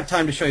I don't have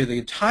time to show you the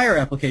entire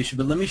application,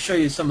 but let me show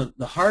you some of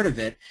the heart of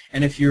it,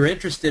 and if you're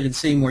interested in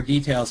seeing more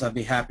details, I'd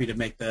be happy to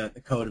make the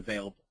code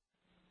available.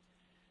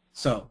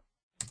 So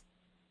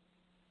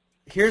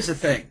here's the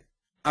thing.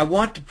 I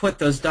want to put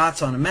those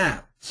dots on a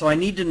map, so I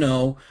need to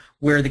know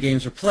where the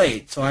games are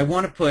played. So I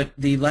want to put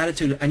the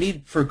latitude.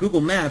 For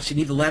Google Maps, you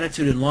need the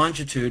latitude and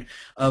longitude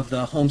of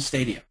the home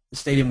stadium, the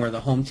stadium where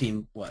the home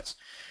team was.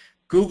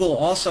 Google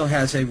also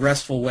has a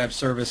RESTful web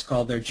service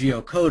called their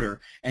geocoder,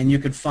 and you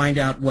can find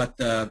out what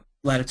the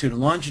latitude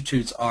and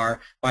longitudes are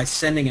by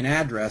sending an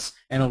address,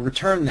 and it'll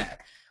return that.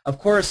 Of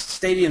course,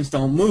 stadiums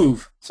don't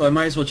move, so I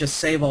might as well just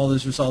save all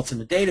those results in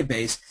the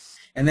database.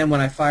 And then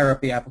when I fire up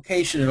the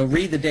application, it'll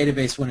read the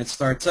database when it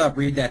starts up,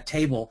 read that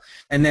table,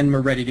 and then we're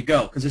ready to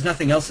go, because there's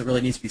nothing else that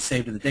really needs to be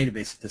saved in the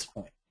database at this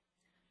point.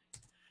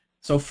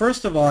 So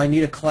first of all, I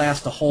need a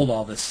class to hold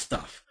all this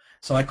stuff.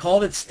 So I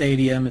called it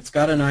Stadium. It's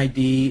got an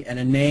ID and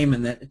a name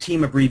and a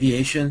team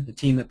abbreviation, the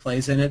team that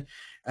plays in it.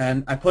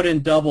 And I put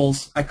in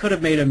doubles. I could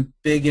have made them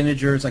big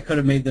integers. I could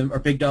have made them or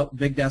big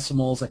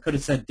decimals. I could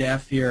have said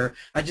def here.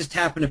 I just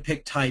happened to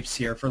pick types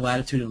here for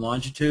latitude and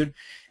longitude.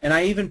 And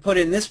I even put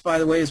in this, by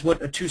the way, is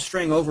what a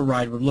two-string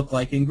override would look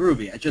like in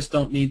Groovy. I just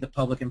don't need the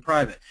public and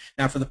private.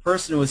 Now, for the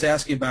person who was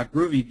asking about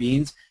Groovy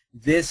beans,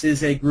 this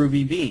is a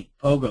Groovy bean.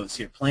 Pogos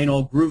here, plain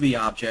old Groovy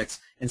objects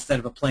instead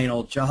of a plain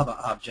old Java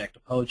object, a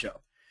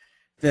Pojo.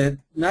 The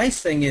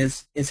nice thing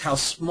is how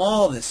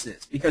small this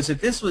is, because if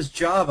this was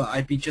Java,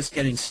 I'd be just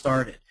getting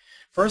started.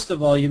 First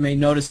of all, you may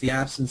notice the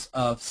absence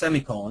of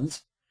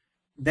semicolons.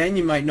 Then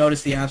you might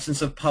notice the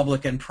absence of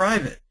public and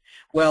private.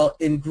 Well,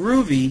 in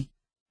Groovy,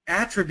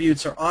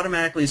 attributes are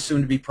automatically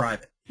assumed to be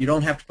private. You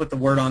don't have to put the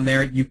word on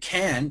there. You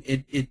can.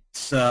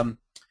 It's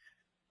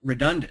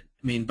redundant,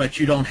 but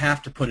you don't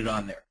have to put it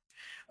on there.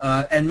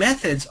 And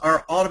methods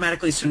are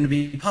automatically assumed to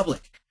be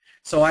public.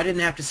 So I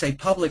didn't have to say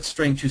public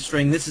string to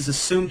string. This is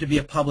assumed to be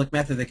a public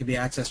method that can be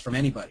accessed from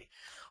anybody.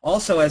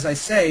 Also, as I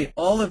say,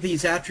 all of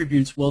these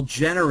attributes will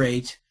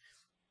generate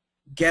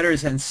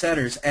getters and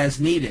setters as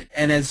needed.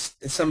 And as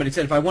somebody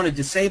said, if I want to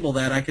disable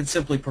that, I can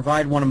simply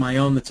provide one of my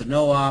own that's a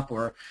no-op,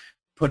 or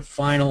put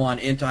final on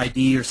int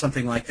ID or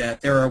something like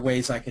that. There are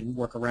ways I can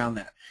work around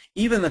that.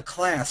 Even the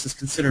class is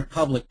considered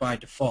public by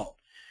default.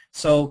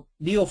 So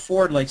Neil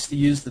Ford likes to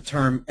use the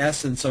term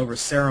essence over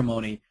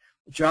ceremony.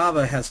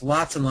 Java has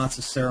lots and lots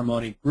of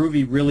ceremony.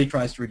 Groovy really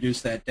tries to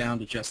reduce that down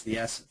to just the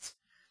essence.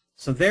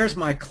 So there's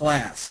my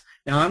class.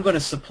 Now I'm going to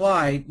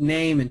supply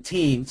name and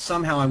team.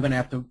 Somehow I'm going to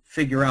have to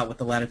figure out what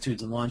the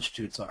latitudes and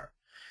longitudes are.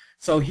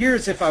 So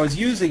here's, if I was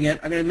using it,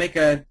 I'm going to make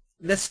a,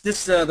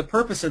 the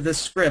purpose of this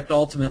script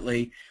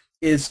ultimately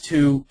is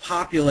to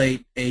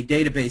populate a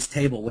database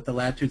table with the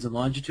latitudes and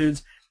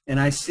longitudes. And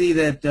I see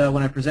that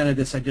when I presented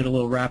this, I did a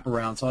little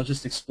wraparound. So I'll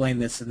just explain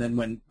this, and then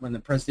when the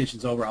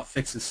presentation's over, I'll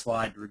fix this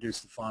slide to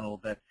reduce the font a little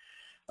bit.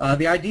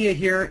 The idea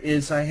here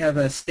is I have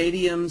a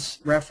stadiums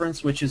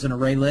reference, which is an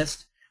array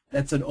list.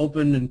 That's an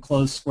open and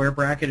closed square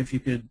bracket, if you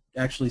could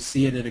actually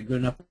see it at a good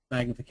enough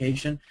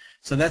magnification.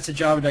 So that's a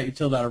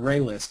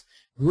java.util.array list.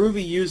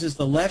 Groovy uses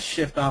the left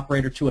shift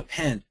operator to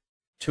append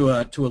to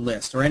a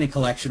list, or any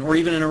collection, or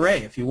even an array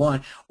if you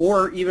want,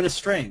 or even a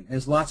string.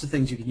 There's lots of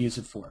things you can use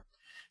it for.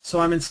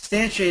 So I'm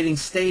instantiating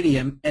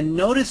stadium, and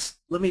notice,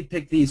 let me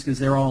pick these because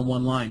they're all in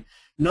one line.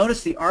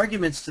 Notice the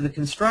arguments to the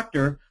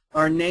constructor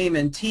are name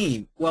and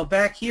team. Well,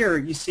 back here,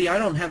 you see I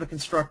don't have a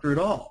constructor at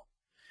all.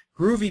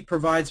 Groovy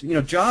provides,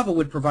 Java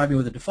would provide me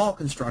with a default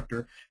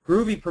constructor.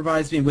 Groovy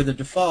provides me with a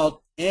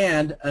default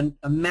and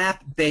a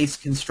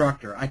map-based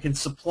constructor. I can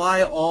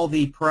supply all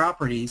the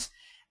properties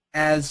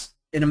as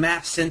in a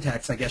map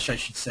syntax, I guess I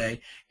should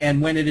say,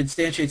 and when it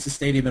instantiates the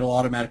stadium, it'll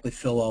automatically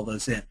fill all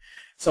those in.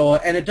 So,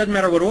 and it doesn't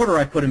matter what order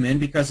I put them in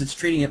because it's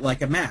treating it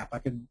like a map. I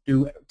could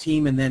do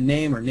team and then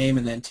name, or name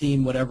and then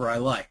team, whatever I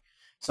like.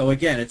 So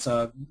again, it's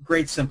a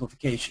great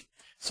simplification.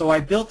 So I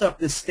built up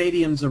this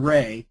stadiums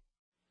array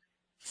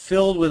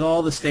filled with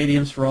all the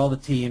stadiums for all the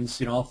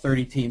teams, all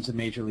 30 teams in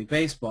Major League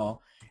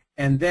Baseball.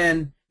 And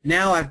then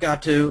now I've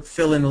got to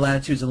fill in the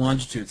latitudes and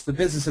longitudes. The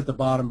business at the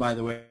bottom, by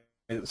the way,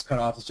 that was cut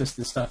off is just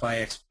the stuff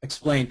I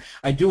explained.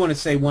 I do want to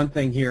say one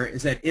thing here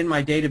is that in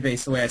my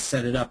database, the way I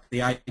set it up,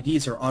 the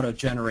IDs are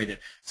auto-generated,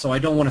 so I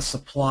don't want to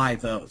supply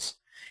those.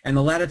 And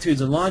the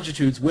latitudes and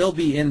longitudes will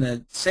be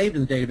saved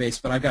in the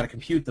database, but I've got to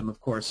compute them,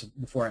 of course,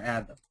 before I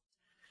add them.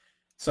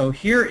 So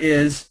here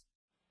is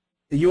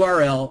the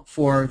URL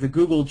for the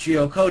Google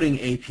geocoding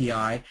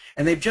API,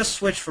 and they've just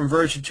switched from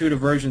version 2 to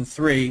version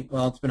 3.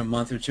 Well, it's been a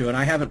month or two, and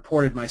I haven't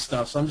ported my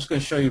stuff, so I'm just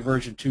going to show you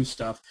version 2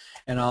 stuff,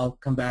 and I'll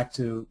come back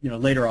to,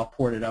 later I'll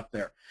port it up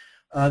there.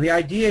 The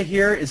idea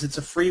here is it's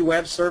a free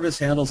web service,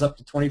 handles up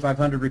to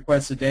 2,500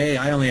 requests a day.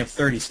 I only have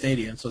 30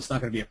 stadiums, so it's not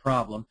going to be a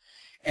problem.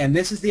 And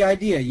this is the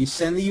idea. You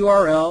send the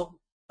URL,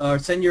 or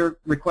send your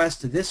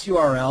request to this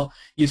URL.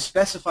 You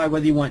specify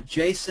whether you want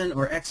JSON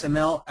or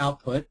XML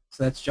output,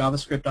 so that's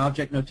JavaScript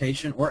object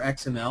notation or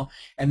XML,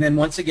 and then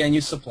once again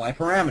you supply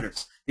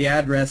parameters, the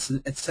address,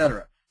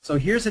 etc. So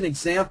here's an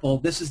example.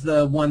 This is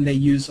the one they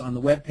use on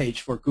the web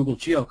page for Google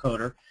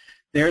Geocoder.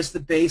 There's the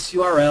base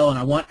URL, and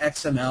I want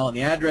XML, and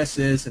the address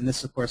is, and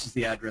this of course is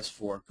the address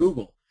for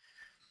Google.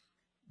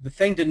 The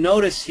thing to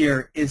notice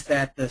here is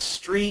that the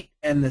street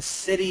and the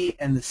city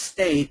and the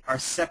state are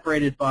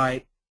separated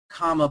by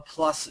comma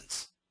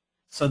pluses.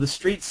 So the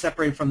street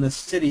separated from the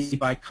city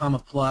by comma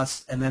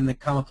plus, and then the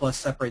comma plus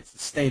separates the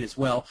state as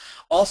well.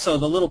 Also,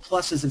 the little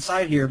pluses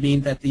inside here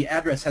mean that the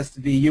address has to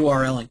be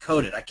URL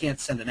encoded. I can't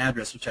send an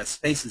address which has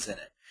spaces in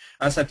it.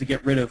 I also have to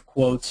get rid of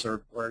quotes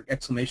or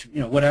exclamation,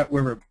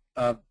 whatever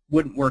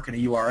wouldn't work in a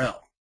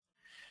URL.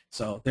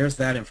 So there's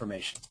that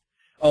information.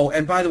 Oh,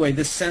 and by the way,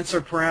 this sensor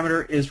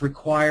parameter is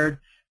required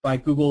by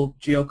Google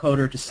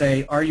Geocoder to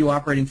say, are you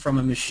operating from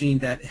a machine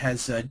that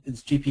has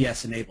is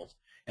GPS enabled?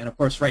 And of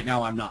course, right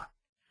now I'm not.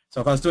 So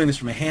if I was doing this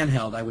from a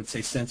handheld, I would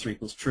say sensor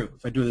equals true.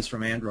 If I do this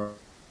from Android.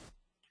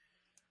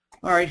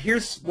 All right,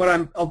 here's what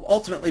I'm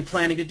ultimately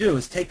planning to do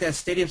is take that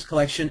stadiums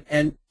collection,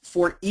 and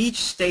for each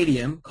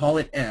stadium, call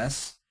it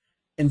S,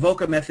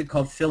 invoke a method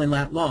called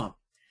fillinLatLong.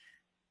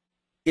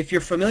 If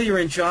you're familiar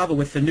in Java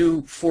with the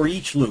new for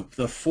each loop,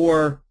 the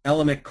for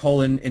element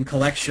colon in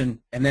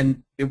collection, and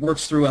then it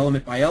works through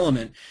element by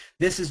element,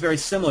 this is very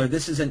similar.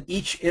 This is an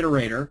each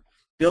iterator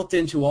built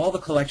into all the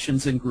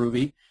collections in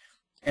Groovy,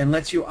 and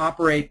lets you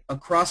operate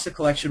across the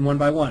collection one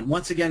by one.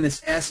 Once again,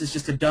 this S is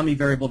just a dummy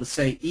variable to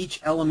say each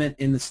element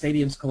in the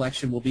stadiums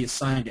collection will be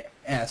assigned to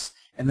S,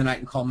 and then I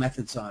can call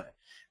methods on it.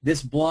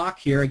 This block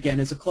here, again,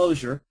 is a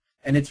closure,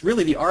 and it's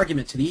really the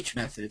argument to the each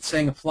method. It's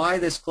saying apply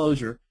this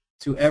closure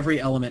to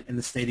every element in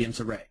the stadiums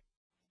array.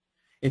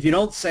 If you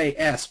don't say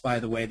S, by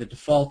the way, the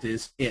default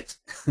is it.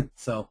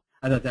 So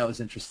I thought that was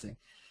interesting.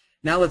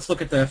 Now let's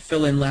look at the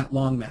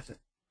fillinLatLong method.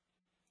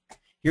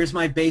 Here's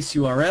my base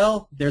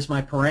URL. There's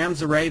my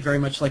params array, very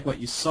much like what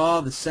you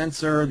saw, the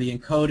sensor, the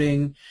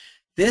encoding.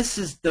 This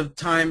is the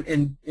time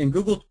in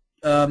Google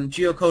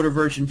Geocoder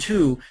version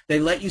 2, they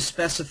let you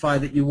specify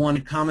that you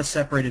wanted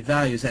comma-separated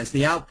values as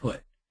the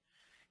output.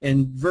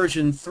 In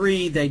version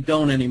 3, they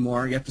don't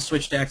anymore. You have to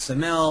switch to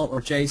XML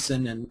or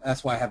JSON, and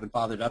that's why I haven't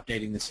bothered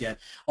updating this yet.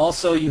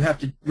 Also, you have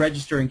to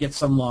register and get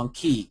some long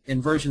key.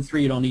 In version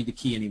 3, you don't need the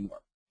key anymore.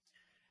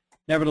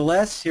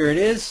 Nevertheless, here it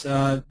is.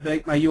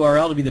 Make my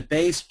URL to be the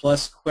base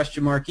plus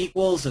question mark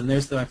equals, and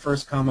there's my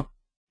first comma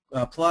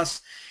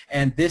plus,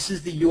 and this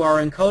is the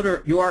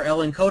URL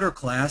encoder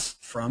class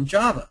from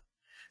Java.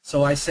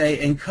 So I say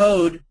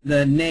encode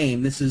the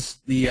name. This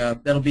is the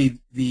that'll be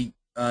the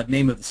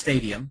name of the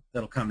stadium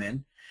that'll come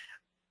in,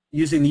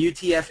 using the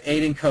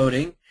UTF-8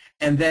 encoding,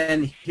 and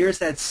then here's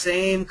that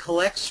same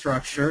collect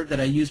structure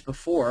that I used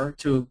before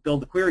to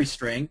build the query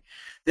string.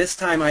 This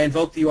time I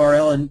invoke the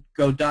URL and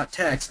go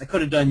 .text. I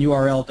could have done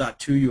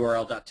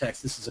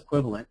URL.to This is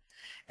equivalent.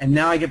 And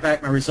now I get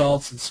back my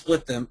results and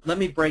split them. Let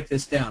me break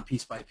this down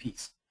piece by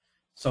piece.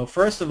 So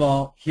first of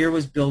all, here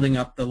was building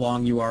up the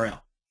long URL.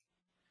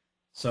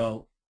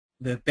 So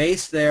the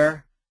base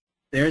there's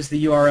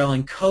the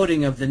URL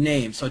encoding of the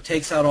name. So it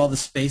takes out all the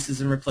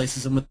spaces and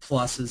replaces them with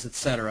pluses,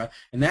 etc.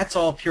 And that's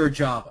all pure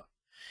Java.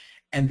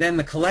 And then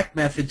the collect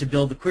method to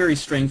build the query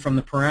string from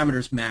the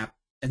parameters map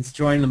and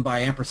join them by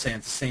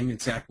ampersand the same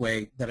exact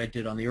way that I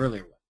did on the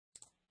earlier one.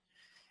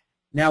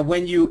 Now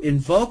when you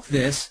invoke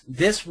this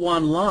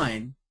one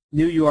line,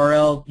 new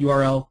URL,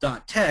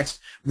 URL.text,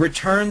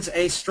 returns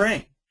a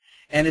string.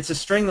 And it's a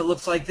string that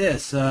looks like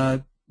this.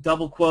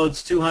 Double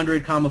quotes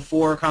 200,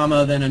 4,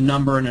 then a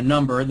number and a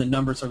number. The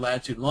numbers are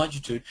latitude and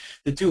longitude.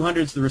 The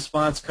 200 is the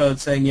response code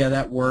saying, yeah,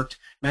 that worked.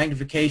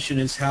 Magnification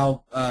is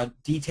how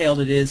detailed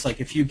it is. Like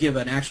if you give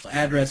an actual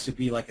address, it'd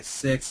be like a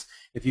 6.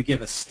 If you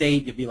give a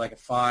state, it'd be like a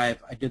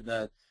 5. I did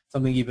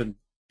something even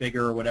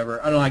bigger or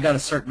whatever. I don't know, I got a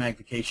certain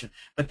magnification.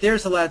 But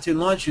there's the latitude and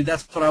longitude.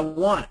 That's what I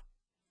want.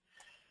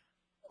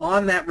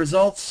 On that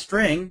results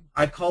string,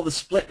 I call the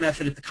split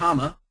method at the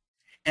comma,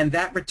 and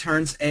that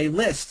returns a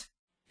list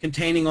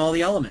containing all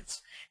the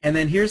elements. And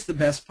then here's the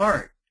best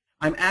part.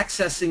 I'm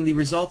accessing the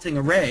resulting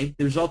array,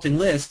 the resulting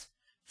list,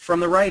 from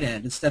the right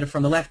end instead of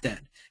from the left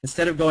end.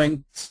 Instead of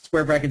going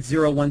square bracket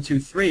 0, 1, 2,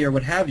 3 or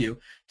what have you,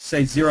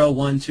 say 0,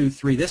 1, 2,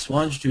 3, this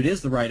longitude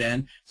is the right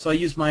end, so I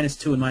use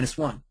 -2 and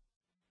 -1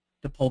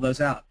 to pull those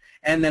out.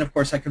 And then of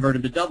course I convert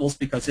them to doubles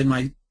because in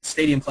my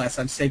stadium class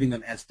I'm saving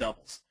them as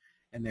doubles.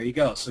 And there you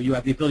go. So you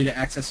have the ability to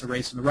access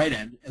arrays from the right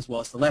end as well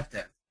as the left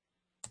end.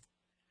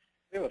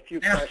 We have a few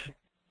questions.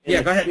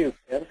 Yeah, go ahead.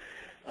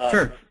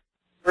 Sure.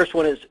 First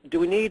one is, do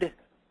we need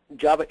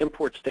Java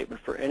import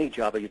statement for any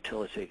Java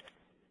utility?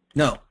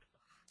 No.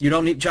 You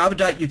don't need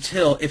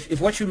Java.util. If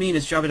what you mean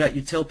is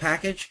Java.util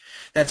package,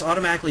 that's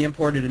automatically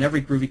imported in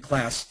every Groovy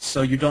class,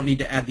 so you don't need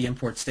to add the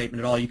import statement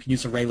at all. You can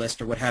use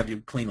ArrayList or what have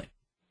you cleanly.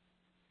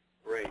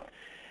 Great.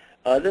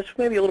 This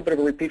may be a little bit of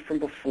a repeat from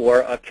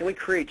before. Can we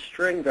create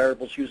string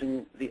variables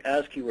using the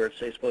as keyword,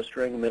 say suppose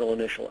string, middle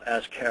initial,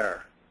 as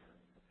char?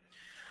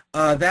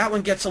 That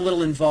one gets a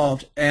little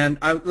involved, and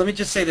let me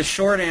just say the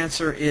short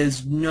answer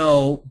is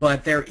no,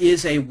 but there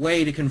is a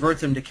way to convert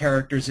them to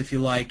characters if you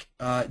like.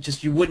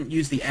 Just you wouldn't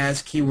use the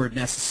as keyword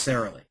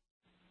necessarily.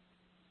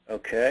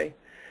 Okay.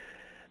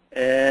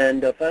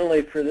 And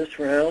finally for this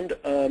round,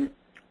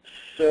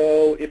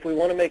 so if we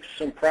want to make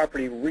some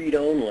property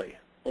read-only,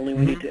 we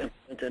need to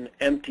implement an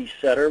empty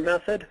setter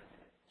method?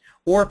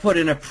 Or put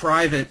in a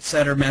private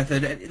setter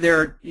method.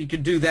 You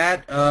could do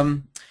that.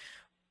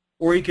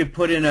 Or you could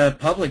put in a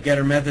public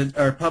getter method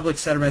or public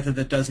setter method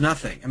that does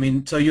nothing. I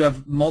mean, so you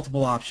have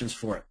multiple options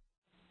for it.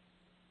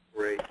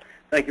 Great.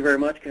 Thank you very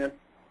much, Ken.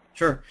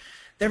 Sure.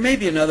 There may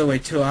be another way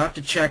too. I'll have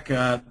to check.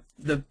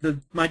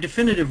 My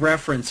definitive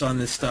reference on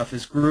this stuff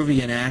is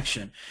Groovy in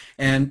Action,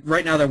 and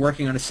right now they're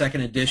working on a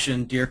second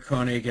edition, Dear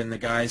Koenig and the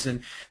guys,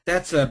 and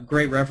that's a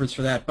great reference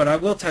for that. But I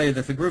will tell you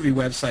that the Groovy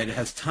website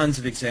has tons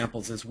of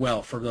examples as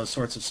well for those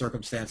sorts of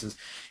circumstances,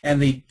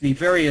 and the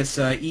various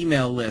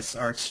email lists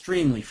are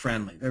extremely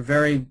friendly. They're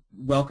very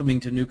welcoming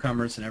to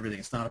newcomers and everything.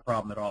 It's not a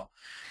problem at all.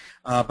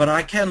 But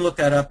I can look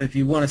that up. If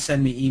you want to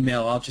send me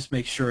email, I'll just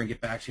make sure and get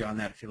back to you on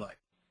that if you like.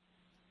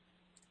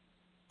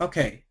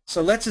 Okay,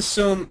 so let's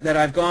assume that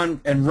I've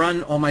gone and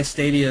run all my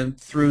Stadia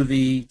through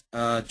the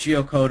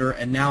geocoder,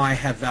 and now I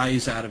have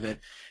values out of it.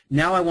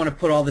 Now I want to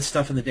put all this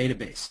stuff in the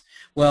database.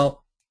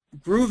 Well,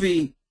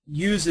 Groovy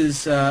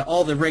uses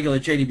all the regular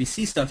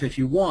JDBC stuff if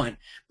you want,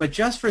 but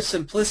just for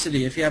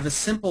simplicity, if you have a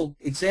simple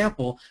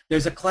example,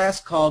 there's a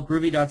class called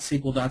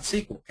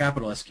groovy.sql.sql,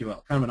 capital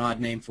SQL, kind of an odd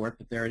name for it,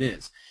 but there it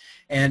is.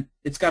 And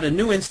it's got a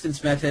new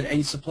instance method, and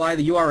you supply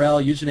the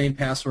URL, username,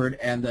 password,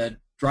 and the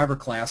driver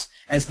class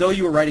as though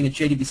you were writing a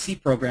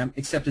JDBC program,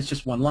 except it's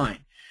just one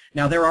line.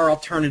 Now there are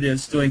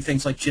alternatives doing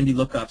things like Jindy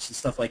lookups and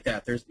stuff like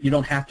that. You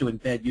don't have to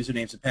embed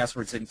usernames and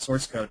passwords in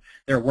source code.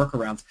 There are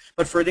workarounds.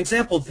 But for an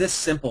example this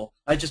simple,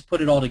 I just put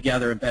it all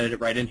together, embedded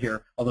it right in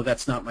here, although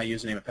that's not my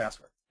username and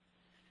password.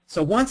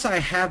 So once I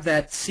have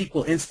that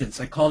SQL instance,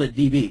 I called it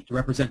DB to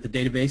represent the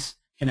database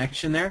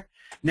connection there.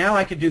 Now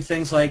I could do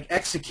things like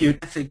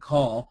execute method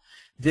call.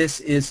 This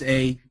is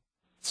a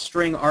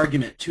string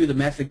argument to the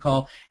method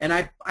call, and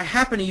I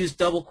happen to use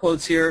double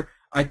quotes here.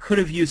 I could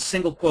have used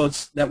single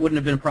quotes. That wouldn't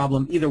have been a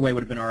problem. Either way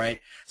would have been all right.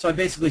 So I'm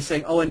basically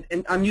saying, oh, and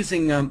I'm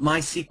using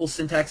MySQL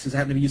syntax because I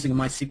happen to be using a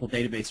MySQL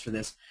database for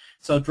this.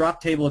 So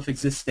drop table if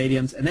exists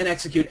stadiums, and then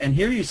execute. And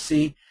here you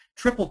see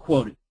triple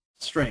quoted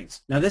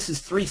strings. Now this is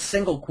 3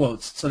 single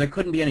quotes, so there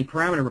couldn't be any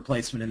parameter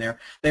replacement in there.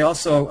 They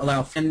also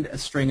allow send a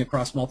string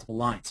across multiple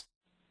lines.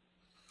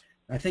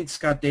 I think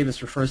Scott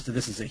Davis refers to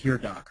this as a here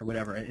doc or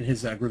whatever in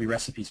his Groovy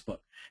Recipes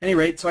book. At any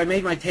rate, so I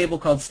made my table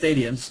called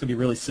stadiums. It's going to be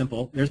really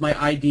simple. There's my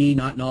ID,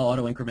 not null,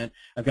 auto increment.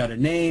 I've got a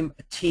name,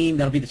 a team.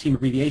 That'll be the team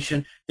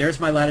abbreviation. There's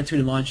my latitude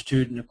and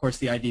longitude, and of course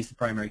the ID is the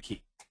primary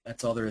key.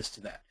 That's all there is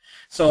to that.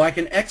 So I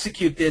can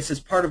execute this as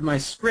part of my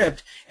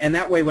script, and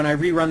that way when I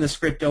rerun the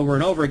script over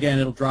and over again,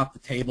 it'll drop the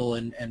table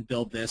and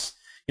build this.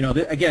 You know,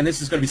 again,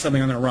 this is going to be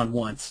something I'm going to run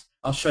once.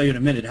 I'll show you in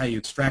a minute how you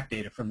extract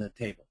data from the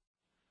table.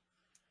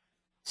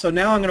 So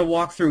now I'm going to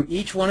walk through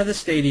each one of the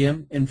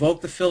stadium,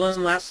 invoke the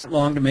fill-in last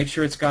long to make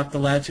sure it's got the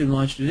latitude and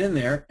longitude in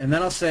there, and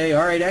then I'll say,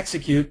 all right,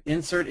 execute,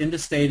 insert into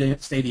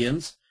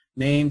stadiums,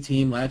 name,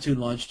 team, latitude,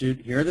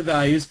 longitude, here are the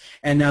values,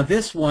 and now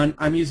this one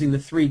I'm using the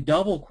 3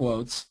 double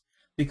quotes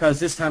because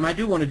this time I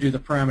do want to do the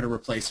parameter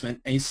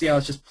replacement, and you see how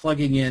it's just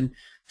plugging in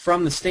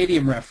from the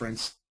stadium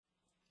reference,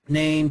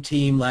 name,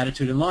 team,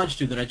 latitude, and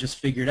longitude that I just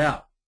figured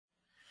out.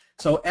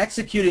 So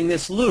executing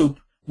this loop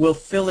will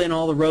fill in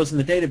all the rows in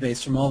the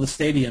database from all the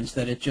stadiums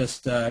that it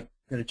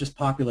just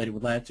populated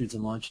with latitudes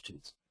and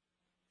longitudes.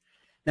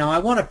 Now I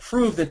want to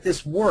prove that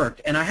this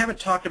worked, and I haven't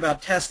talked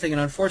about testing,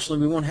 and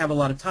unfortunately we won't have a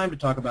lot of time to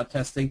talk about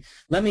testing.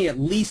 Let me at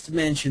least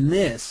mention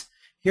this.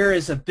 Here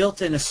is a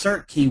built-in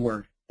assert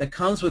keyword that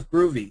comes with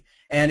Groovy,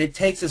 and it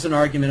takes as an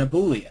argument a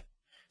Boolean.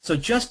 So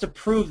just to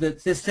prove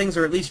that these things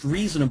are at least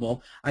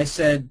reasonable, I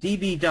said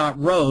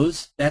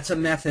db.rows, that's a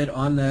method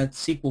on the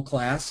SQL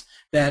class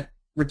that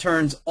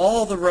returns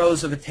all the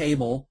rows of a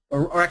table,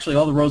 or actually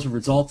all the rows of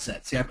result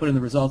sets. See, I put in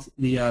the results,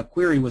 the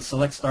query was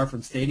select star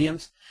from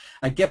stadiums.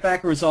 I get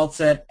back a result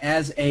set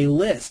as a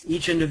list.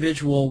 Each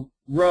individual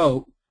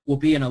row will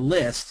be in a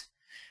list.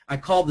 I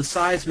call the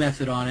size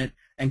method on it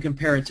and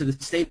compare it to the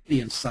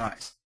stadium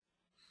size.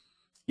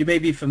 You may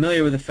be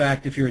familiar with the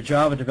fact, if you're a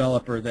Java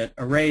developer, that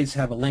arrays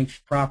have a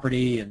length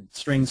property and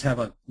strings have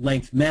a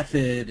length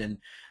method,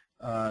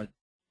 and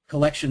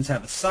collections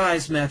have a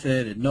size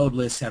method, and node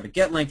lists have a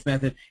getLength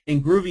method.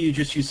 In Groovy, you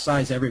just use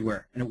size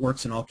everywhere, and it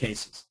works in all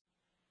cases.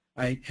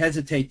 I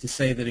hesitate to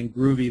say that in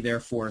Groovy,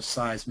 therefore,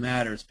 size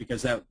matters,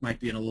 because that might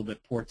be in a little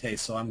bit poor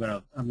taste, so I'm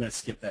gonna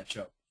skip that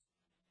joke.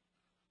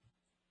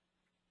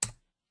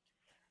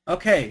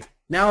 Okay,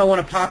 now I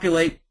want to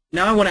populate.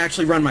 Now I want to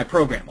actually run my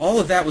program. All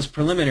of that was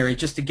preliminary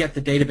just to get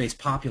the database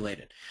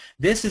populated.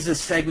 This is a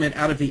segment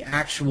out of the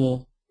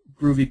actual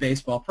Groovy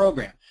baseball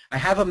program. I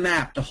have a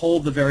map to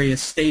hold the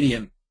various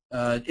stadium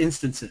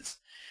instances,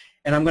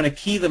 and I'm going to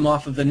key them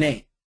off of the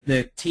name,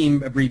 the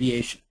team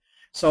abbreviation.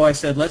 So I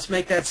said, let's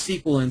make that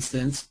SQL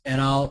instance, and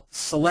I'll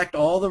select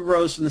all the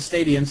rows from the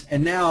stadiums,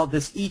 and now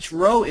this each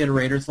row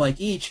iterator is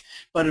like each,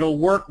 but it'll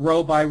work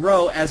row by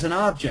row as an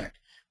object.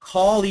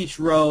 Call each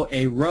row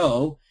a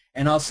row,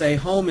 and I'll say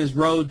home is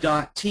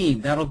row.team.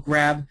 That'll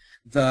grab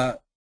the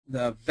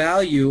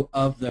value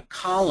of the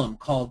column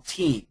called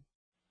team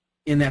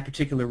in that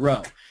particular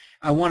row.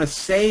 I want to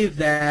save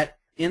that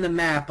in the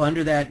map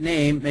under that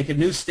name, make a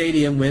new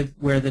stadium with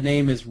where the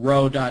name is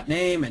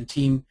row.name and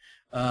team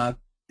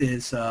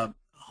is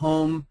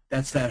home.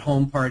 That's that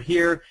home part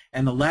here,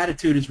 and the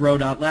latitude is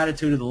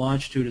row.latitude and the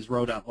longitude is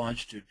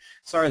row.longitude.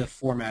 Sorry, the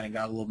formatting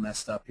got a little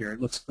messed up here.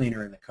 It looks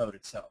cleaner in the code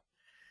itself.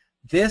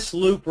 This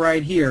loop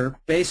right here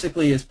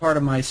basically is part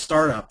of my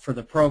startup for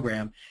the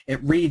program.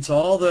 It reads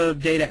all the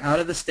data out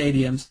of the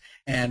stadiums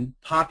and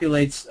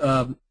populates,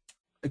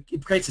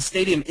 it creates a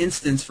stadium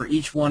instance for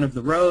each one of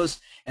the rows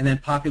and then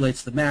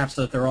populates the map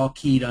so that they're all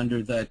keyed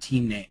under the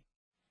team name.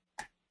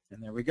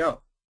 And there we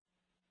go.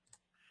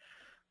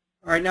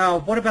 All right, now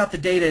what about the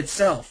data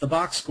itself, the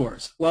box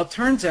scores? Well, it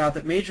turns out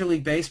that Major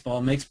League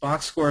Baseball makes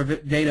box score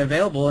data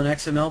available in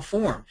XML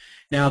form.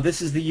 Now,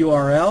 this is the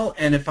URL,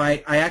 and if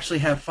I actually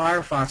have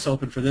Firefox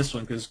open for this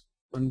one because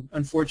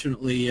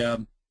unfortunately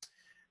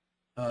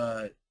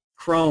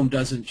Chrome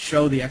doesn't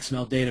show the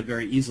XML data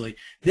very easily.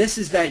 This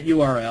is that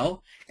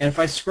URL, and if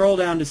I scroll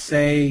down to,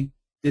 say,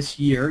 this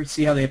year,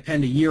 see how they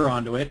append a year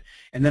onto it,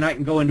 and then I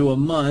can go into a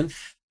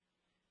month.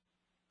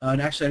 And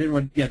actually, I didn't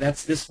want, yeah,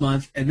 that's this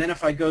month. And then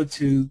if I go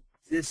to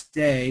this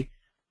day,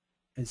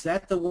 is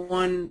that the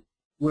one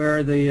where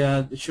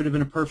it should have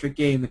been a perfect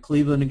game, the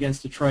Cleveland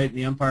against Detroit, and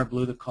the umpire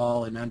blew the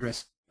call, and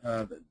Andres,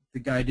 the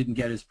guy didn't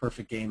get his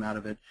perfect game out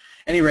of it.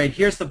 At any rate,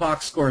 here's the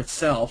box score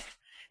itself,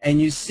 and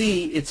you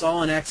see it's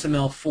all in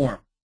XML form.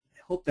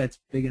 I hope that's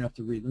big enough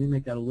to read. Let me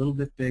make that a little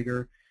bit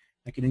bigger.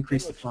 I can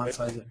increase the font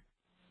size there.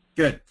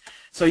 Good.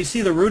 So you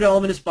see the root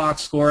element is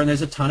box score, and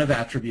there's a ton of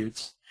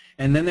attributes.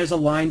 And then there's a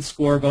line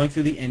score going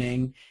through the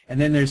inning, and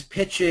then there's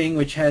pitching,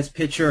 which has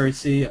pitcher.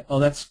 See, oh,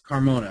 that's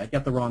Carmona. I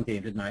got the wrong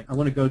game, didn't I? I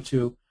want to go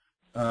to,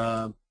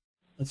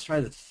 let's try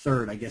the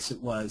third, I guess it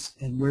was.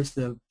 And where's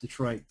the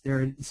Detroit?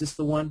 There, is this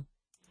the one?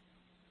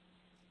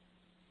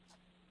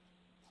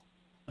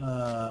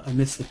 I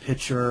missed the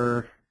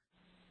picture.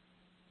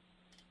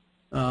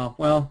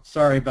 Well,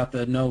 sorry about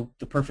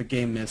the perfect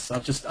game miss.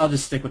 I'll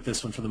just stick with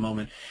this one for the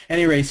moment.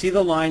 Anyway, see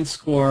the line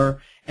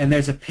score, and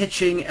there's a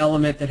pitching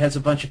element that has a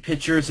bunch of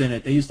pitchers in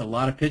it. They used a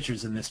lot of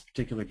pitchers in this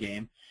particular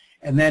game.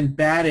 And then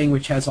batting,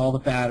 which has all the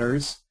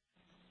batters,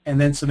 and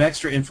then some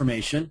extra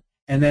information,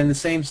 and then the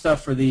same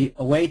stuff for the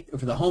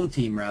home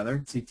team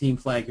rather. See, team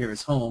flag here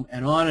is home,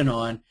 and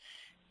on,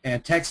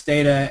 and text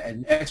data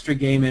and extra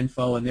game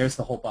info, and there's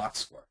the whole box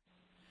score.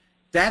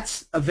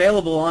 That's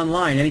available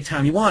online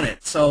anytime you want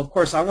it. So, of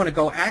course, I want to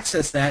go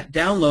access that,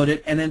 download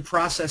it, and then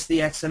process the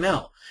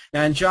XML.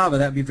 Now, in Java,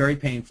 that would be very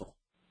painful.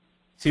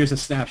 So here's a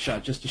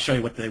snapshot just to show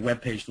you what the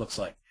web page looks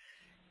like.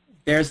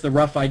 There's the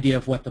rough idea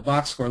of what the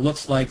box score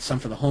looks like, some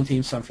for the home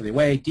team, some for the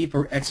away,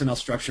 deeper XML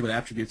structure with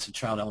attributes and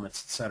child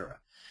elements, etc.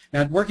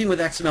 Now, working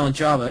with XML in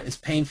Java is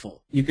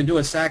painful. You can do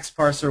a SAX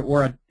parser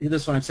or,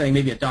 this is what I'm saying,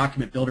 maybe a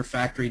document builder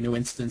factory, new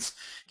instance,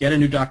 get a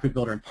new document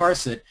builder and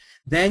parse it.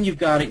 Then you've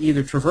got to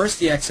either traverse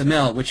the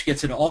XML, which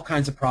gets into all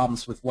kinds of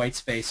problems with white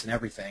space and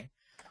everything,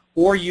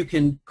 or you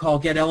can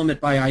call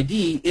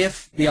getElementById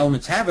if the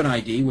elements have an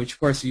ID, which, of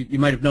course, you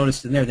might have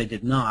noticed in there they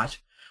did not,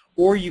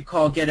 or you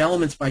call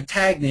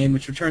getElementsByTagName,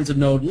 which returns a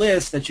node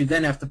list that you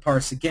then have to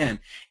parse again.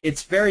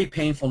 It's very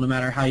painful no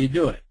matter how you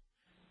do it.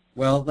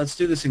 Well, let's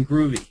do this in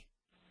Groovy.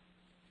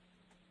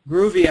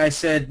 Groovy, I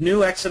said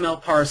new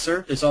XML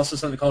parser. There's also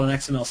something called an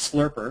XML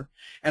slurper,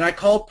 and I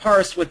called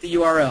parse with the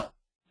URL.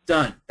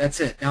 Done.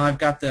 That's it. Now I've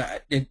got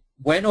it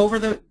went over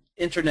the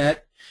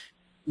internet,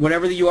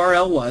 whatever the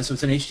URL was. It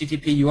was an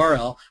HTTP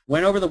URL.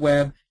 Went over the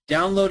web,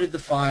 downloaded the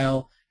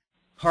file,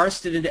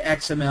 parsed it into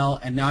XML,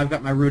 and now I've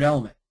got my root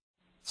element.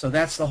 So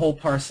that's the whole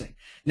parsing.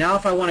 Now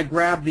if I want to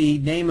grab the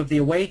name of the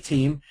away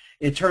team,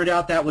 it turned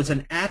out that was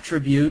an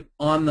attribute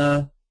on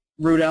the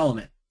root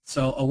element.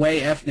 So away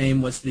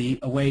fname was the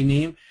away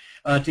name.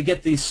 To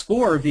get the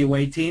score of the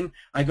away team,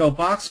 I go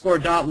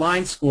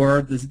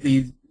boxscore.linescore,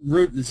 the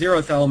root, the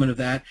 0th element of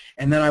that,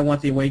 and then I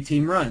want the away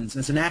team runs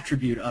as an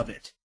attribute of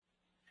it.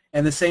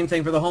 And the same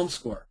thing for the home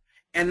score.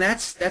 And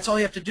that's all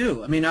you have to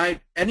do. I mean,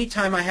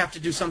 anytime I have to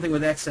do something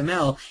with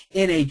XML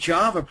in a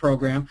Java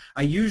program,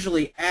 I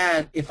usually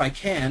add, if I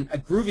can, a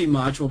Groovy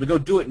module to go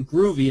do it in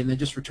Groovy and then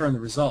just return the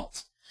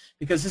results.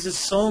 Because this is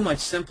so much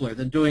simpler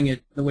than doing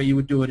it the way you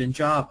would do it in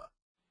Java.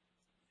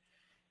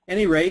 At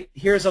any rate,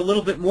 here's a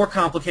little bit more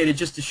complicated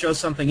just to show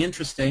something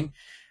interesting.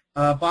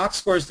 Box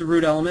score is the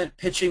root element.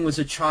 Pitching was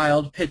a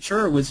child.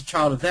 Pitcher was a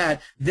child of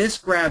that. This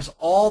grabs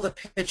all the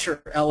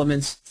pitcher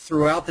elements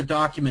throughout the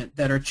document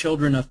that are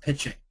children of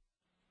pitching.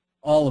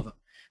 All of them.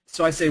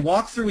 So I say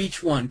walk through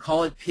each one,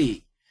 call it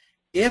P.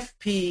 If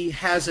P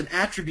has an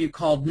attribute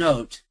called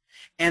note,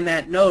 and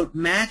that note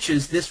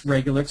matches this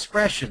regular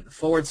expression, the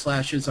forward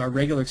slash is our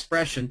regular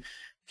expression,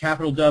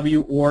 capital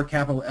W or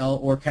capital L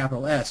or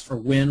capital S for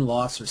win,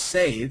 loss, or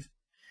save,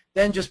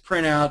 then just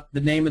print out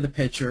the name of the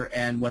pitcher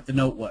and what the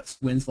note was,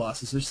 wins,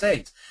 losses, or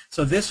saves.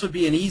 So this would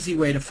be an easy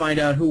way to find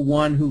out who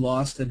won, who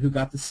lost, and who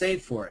got the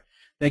save for it.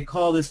 They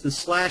call this the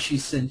slashy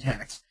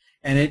syntax,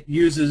 and it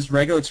uses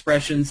regular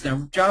expressions.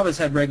 Now, Java's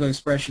had regular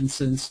expressions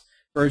since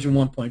version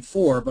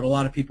 1.4, but a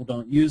lot of people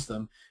don't use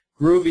them.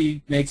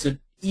 Groovy makes it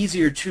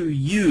easier to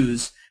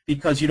use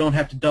because you don't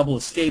have to double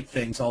escape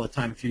things all the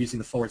time if you're using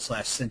the forward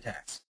slash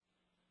syntax.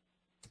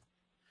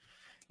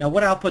 Now,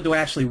 what output do I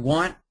actually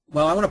want?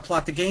 Well, I want to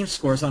plot the game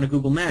scores on a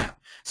Google map.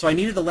 So I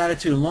needed the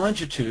latitude and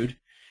longitude,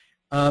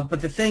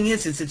 but the thing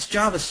is it's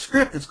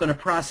JavaScript that's going to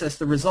process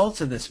the results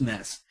of this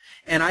mess.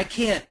 And I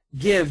can't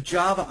give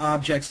Java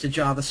objects to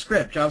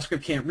JavaScript.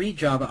 JavaScript can't read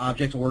Java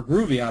objects or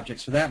Groovy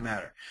objects for that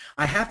matter.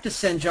 I have to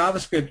send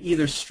JavaScript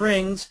either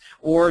strings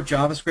or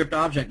JavaScript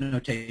object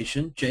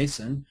notation,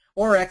 JSON,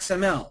 or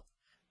XML.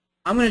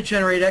 I'm going to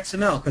generate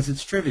XML because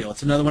it's trivial.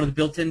 It's another one of the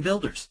built-in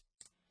builders.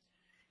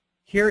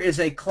 Here is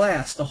a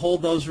class to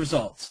hold those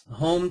results. The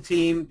home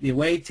team, the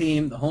away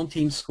team, the home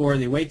team score,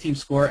 the away team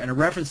score, and a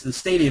reference to the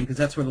stadium because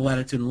that's where the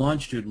latitude and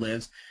longitude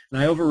lives. And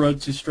I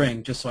overrode to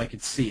string just so I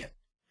could see it.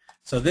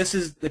 So this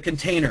is the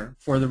container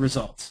for the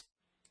results.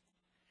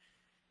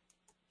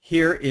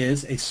 Here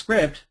is a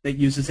script that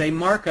uses a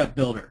markup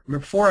builder.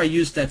 Remember before I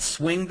used that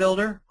swing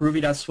builder,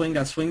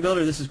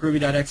 groovy.swing.swing-builder. This is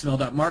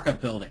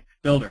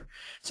groovy.xml.markup-builder.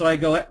 So I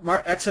go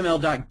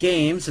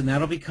xml.games, and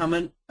that'll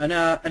become an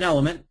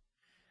element.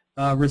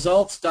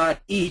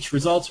 Results.each.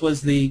 Results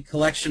was the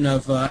collection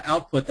of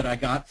output that I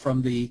got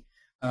from the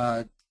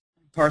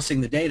parsing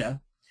the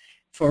data.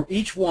 For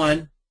each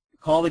one,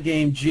 call the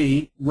game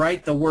G,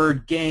 write the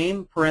word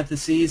game,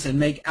 parentheses, and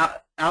make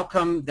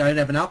outcome. I'd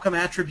have an outcome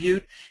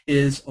attribute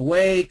is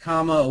away,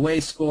 comma, away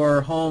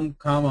score, home,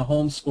 comma,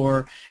 home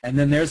score, and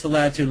then there's the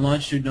latitude and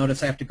longitude.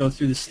 Notice I have to go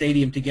through the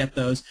stadium to get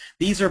those.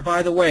 These are,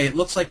 by the way, it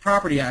looks like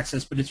property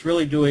access, but it's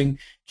really doing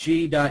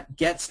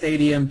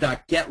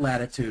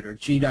g.getStadium.getLatitude or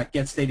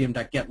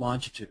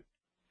g.getStadium.getLongitude.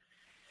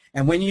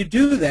 And when you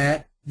do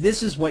that,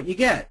 this is what you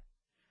get.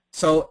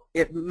 So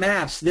it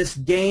maps this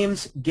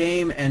games,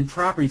 game, and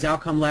properties,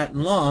 outcome, lat,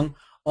 and long,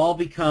 all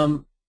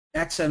become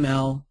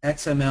XML,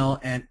 XML,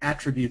 and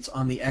attributes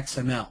on the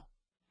XML.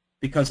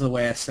 because of the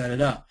way I set it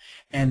up.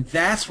 And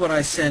that's what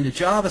I send to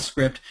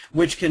JavaScript,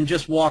 which can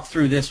just walk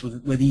through this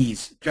with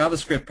ease.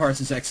 JavaScript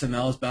parses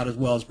XML about as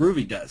well as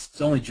Groovy does. It's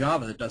only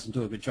Java that doesn't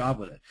do a good job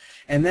with it.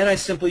 And then I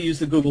simply use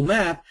the Google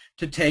map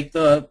to take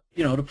the,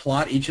 to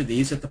plot each of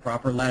these at the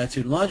proper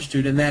latitude and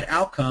longitude, and that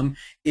outcome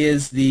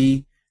is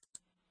the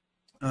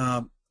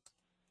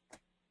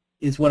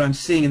is what I'm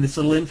seeing in this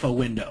little info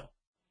window.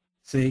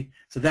 See?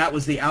 So that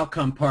was the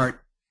outcome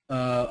part.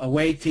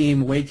 Away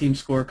team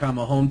score,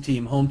 comma, home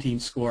team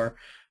score,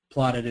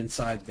 plotted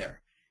inside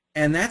there.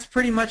 And that's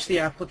pretty much the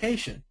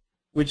application,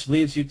 which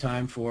leaves you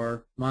time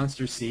for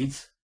monster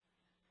seats.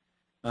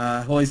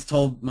 I've always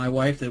told my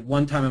wife that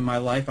one time in my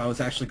life I was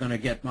actually going to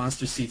get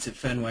monster seats at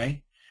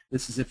Fenway.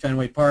 This is at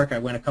Fenway Park. I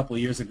went a couple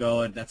of years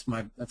ago, and that's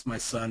my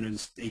son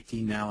who's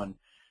 18 now, and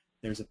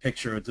there's a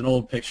picture. It's an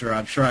old picture.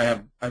 I'm sure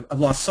I've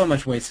lost so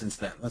much weight since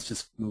then. Let's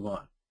just move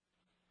on.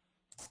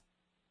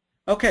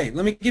 Okay,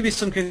 let me give you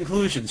some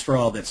conclusions for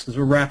all this, because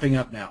we're wrapping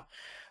up now.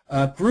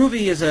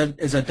 Groovy is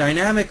a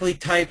dynamically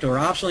typed or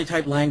optionally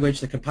typed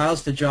language that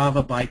compiles to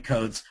Java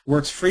bytecodes,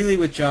 works freely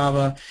with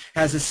Java,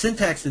 has a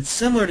syntax that's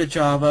similar to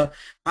Java.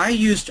 I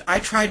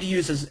tried to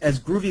use as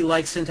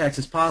Groovy-like syntax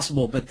as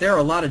possible, but there are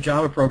a lot of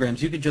Java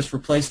programs. You could just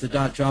replace the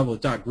 .java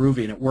with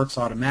 .groovy, and it works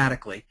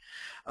automatically.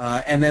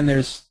 And then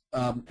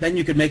then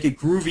you could make it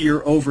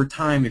groovier over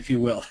time, if you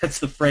will. That's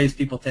the phrase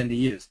people tend to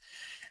use.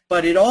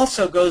 But it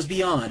also goes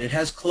beyond. It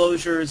has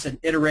closures and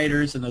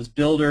iterators and those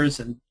builders,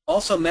 and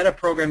also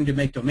metaprogramming to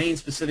make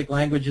domain-specific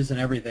languages and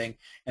everything,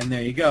 and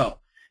there you go.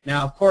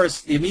 Now, of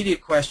course, the immediate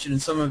question in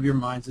some of your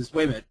minds is,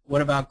 wait a minute,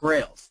 what about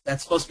Grails?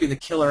 That's supposed to be the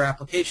killer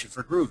application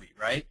for Groovy,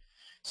 right?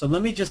 So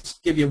let me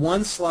just give you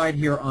one slide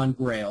here on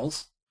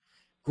Grails.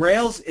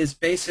 Grails is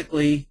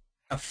basically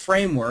a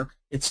framework.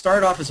 It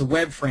started off as a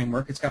web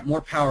framework. It's got more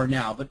power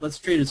now, but let's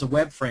treat it as a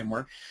web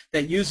framework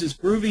that uses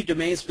Groovy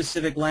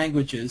domain-specific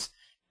languages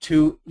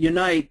to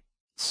unite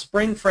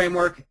Spring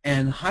Framework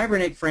and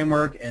Hibernate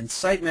Framework and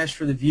Site Mesh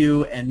for the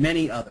View and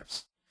many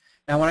others.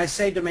 Now, when I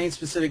say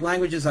domain-specific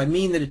languages, I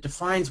mean that it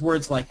defines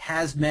words like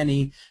has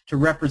many to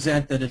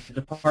represent that a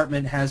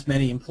department has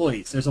many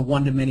employees. There's a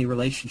one-to-many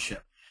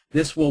relationship.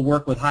 This will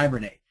work with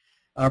Hibernate.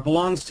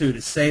 Belongs to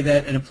say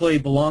that an employee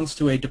belongs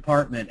to a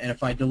department, and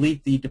if I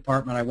delete the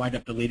department, I wind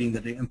up deleting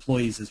the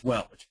employees as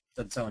well, which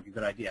doesn't sound like a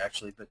good idea,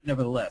 actually, but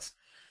nevertheless.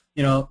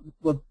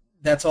 Well,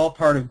 that's all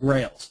part of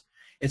Grails.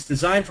 It's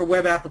designed for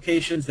web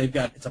applications.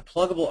 It's a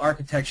pluggable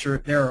architecture.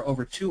 There are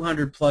over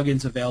 200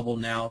 plugins available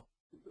now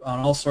on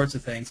all sorts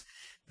of things.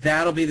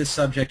 That'll be the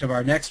subject of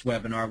our next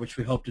webinar, which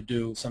we hope to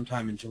do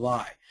sometime in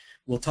July.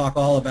 We'll talk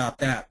all about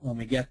that when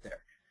we get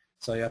there.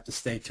 So you have to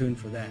stay tuned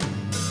for that.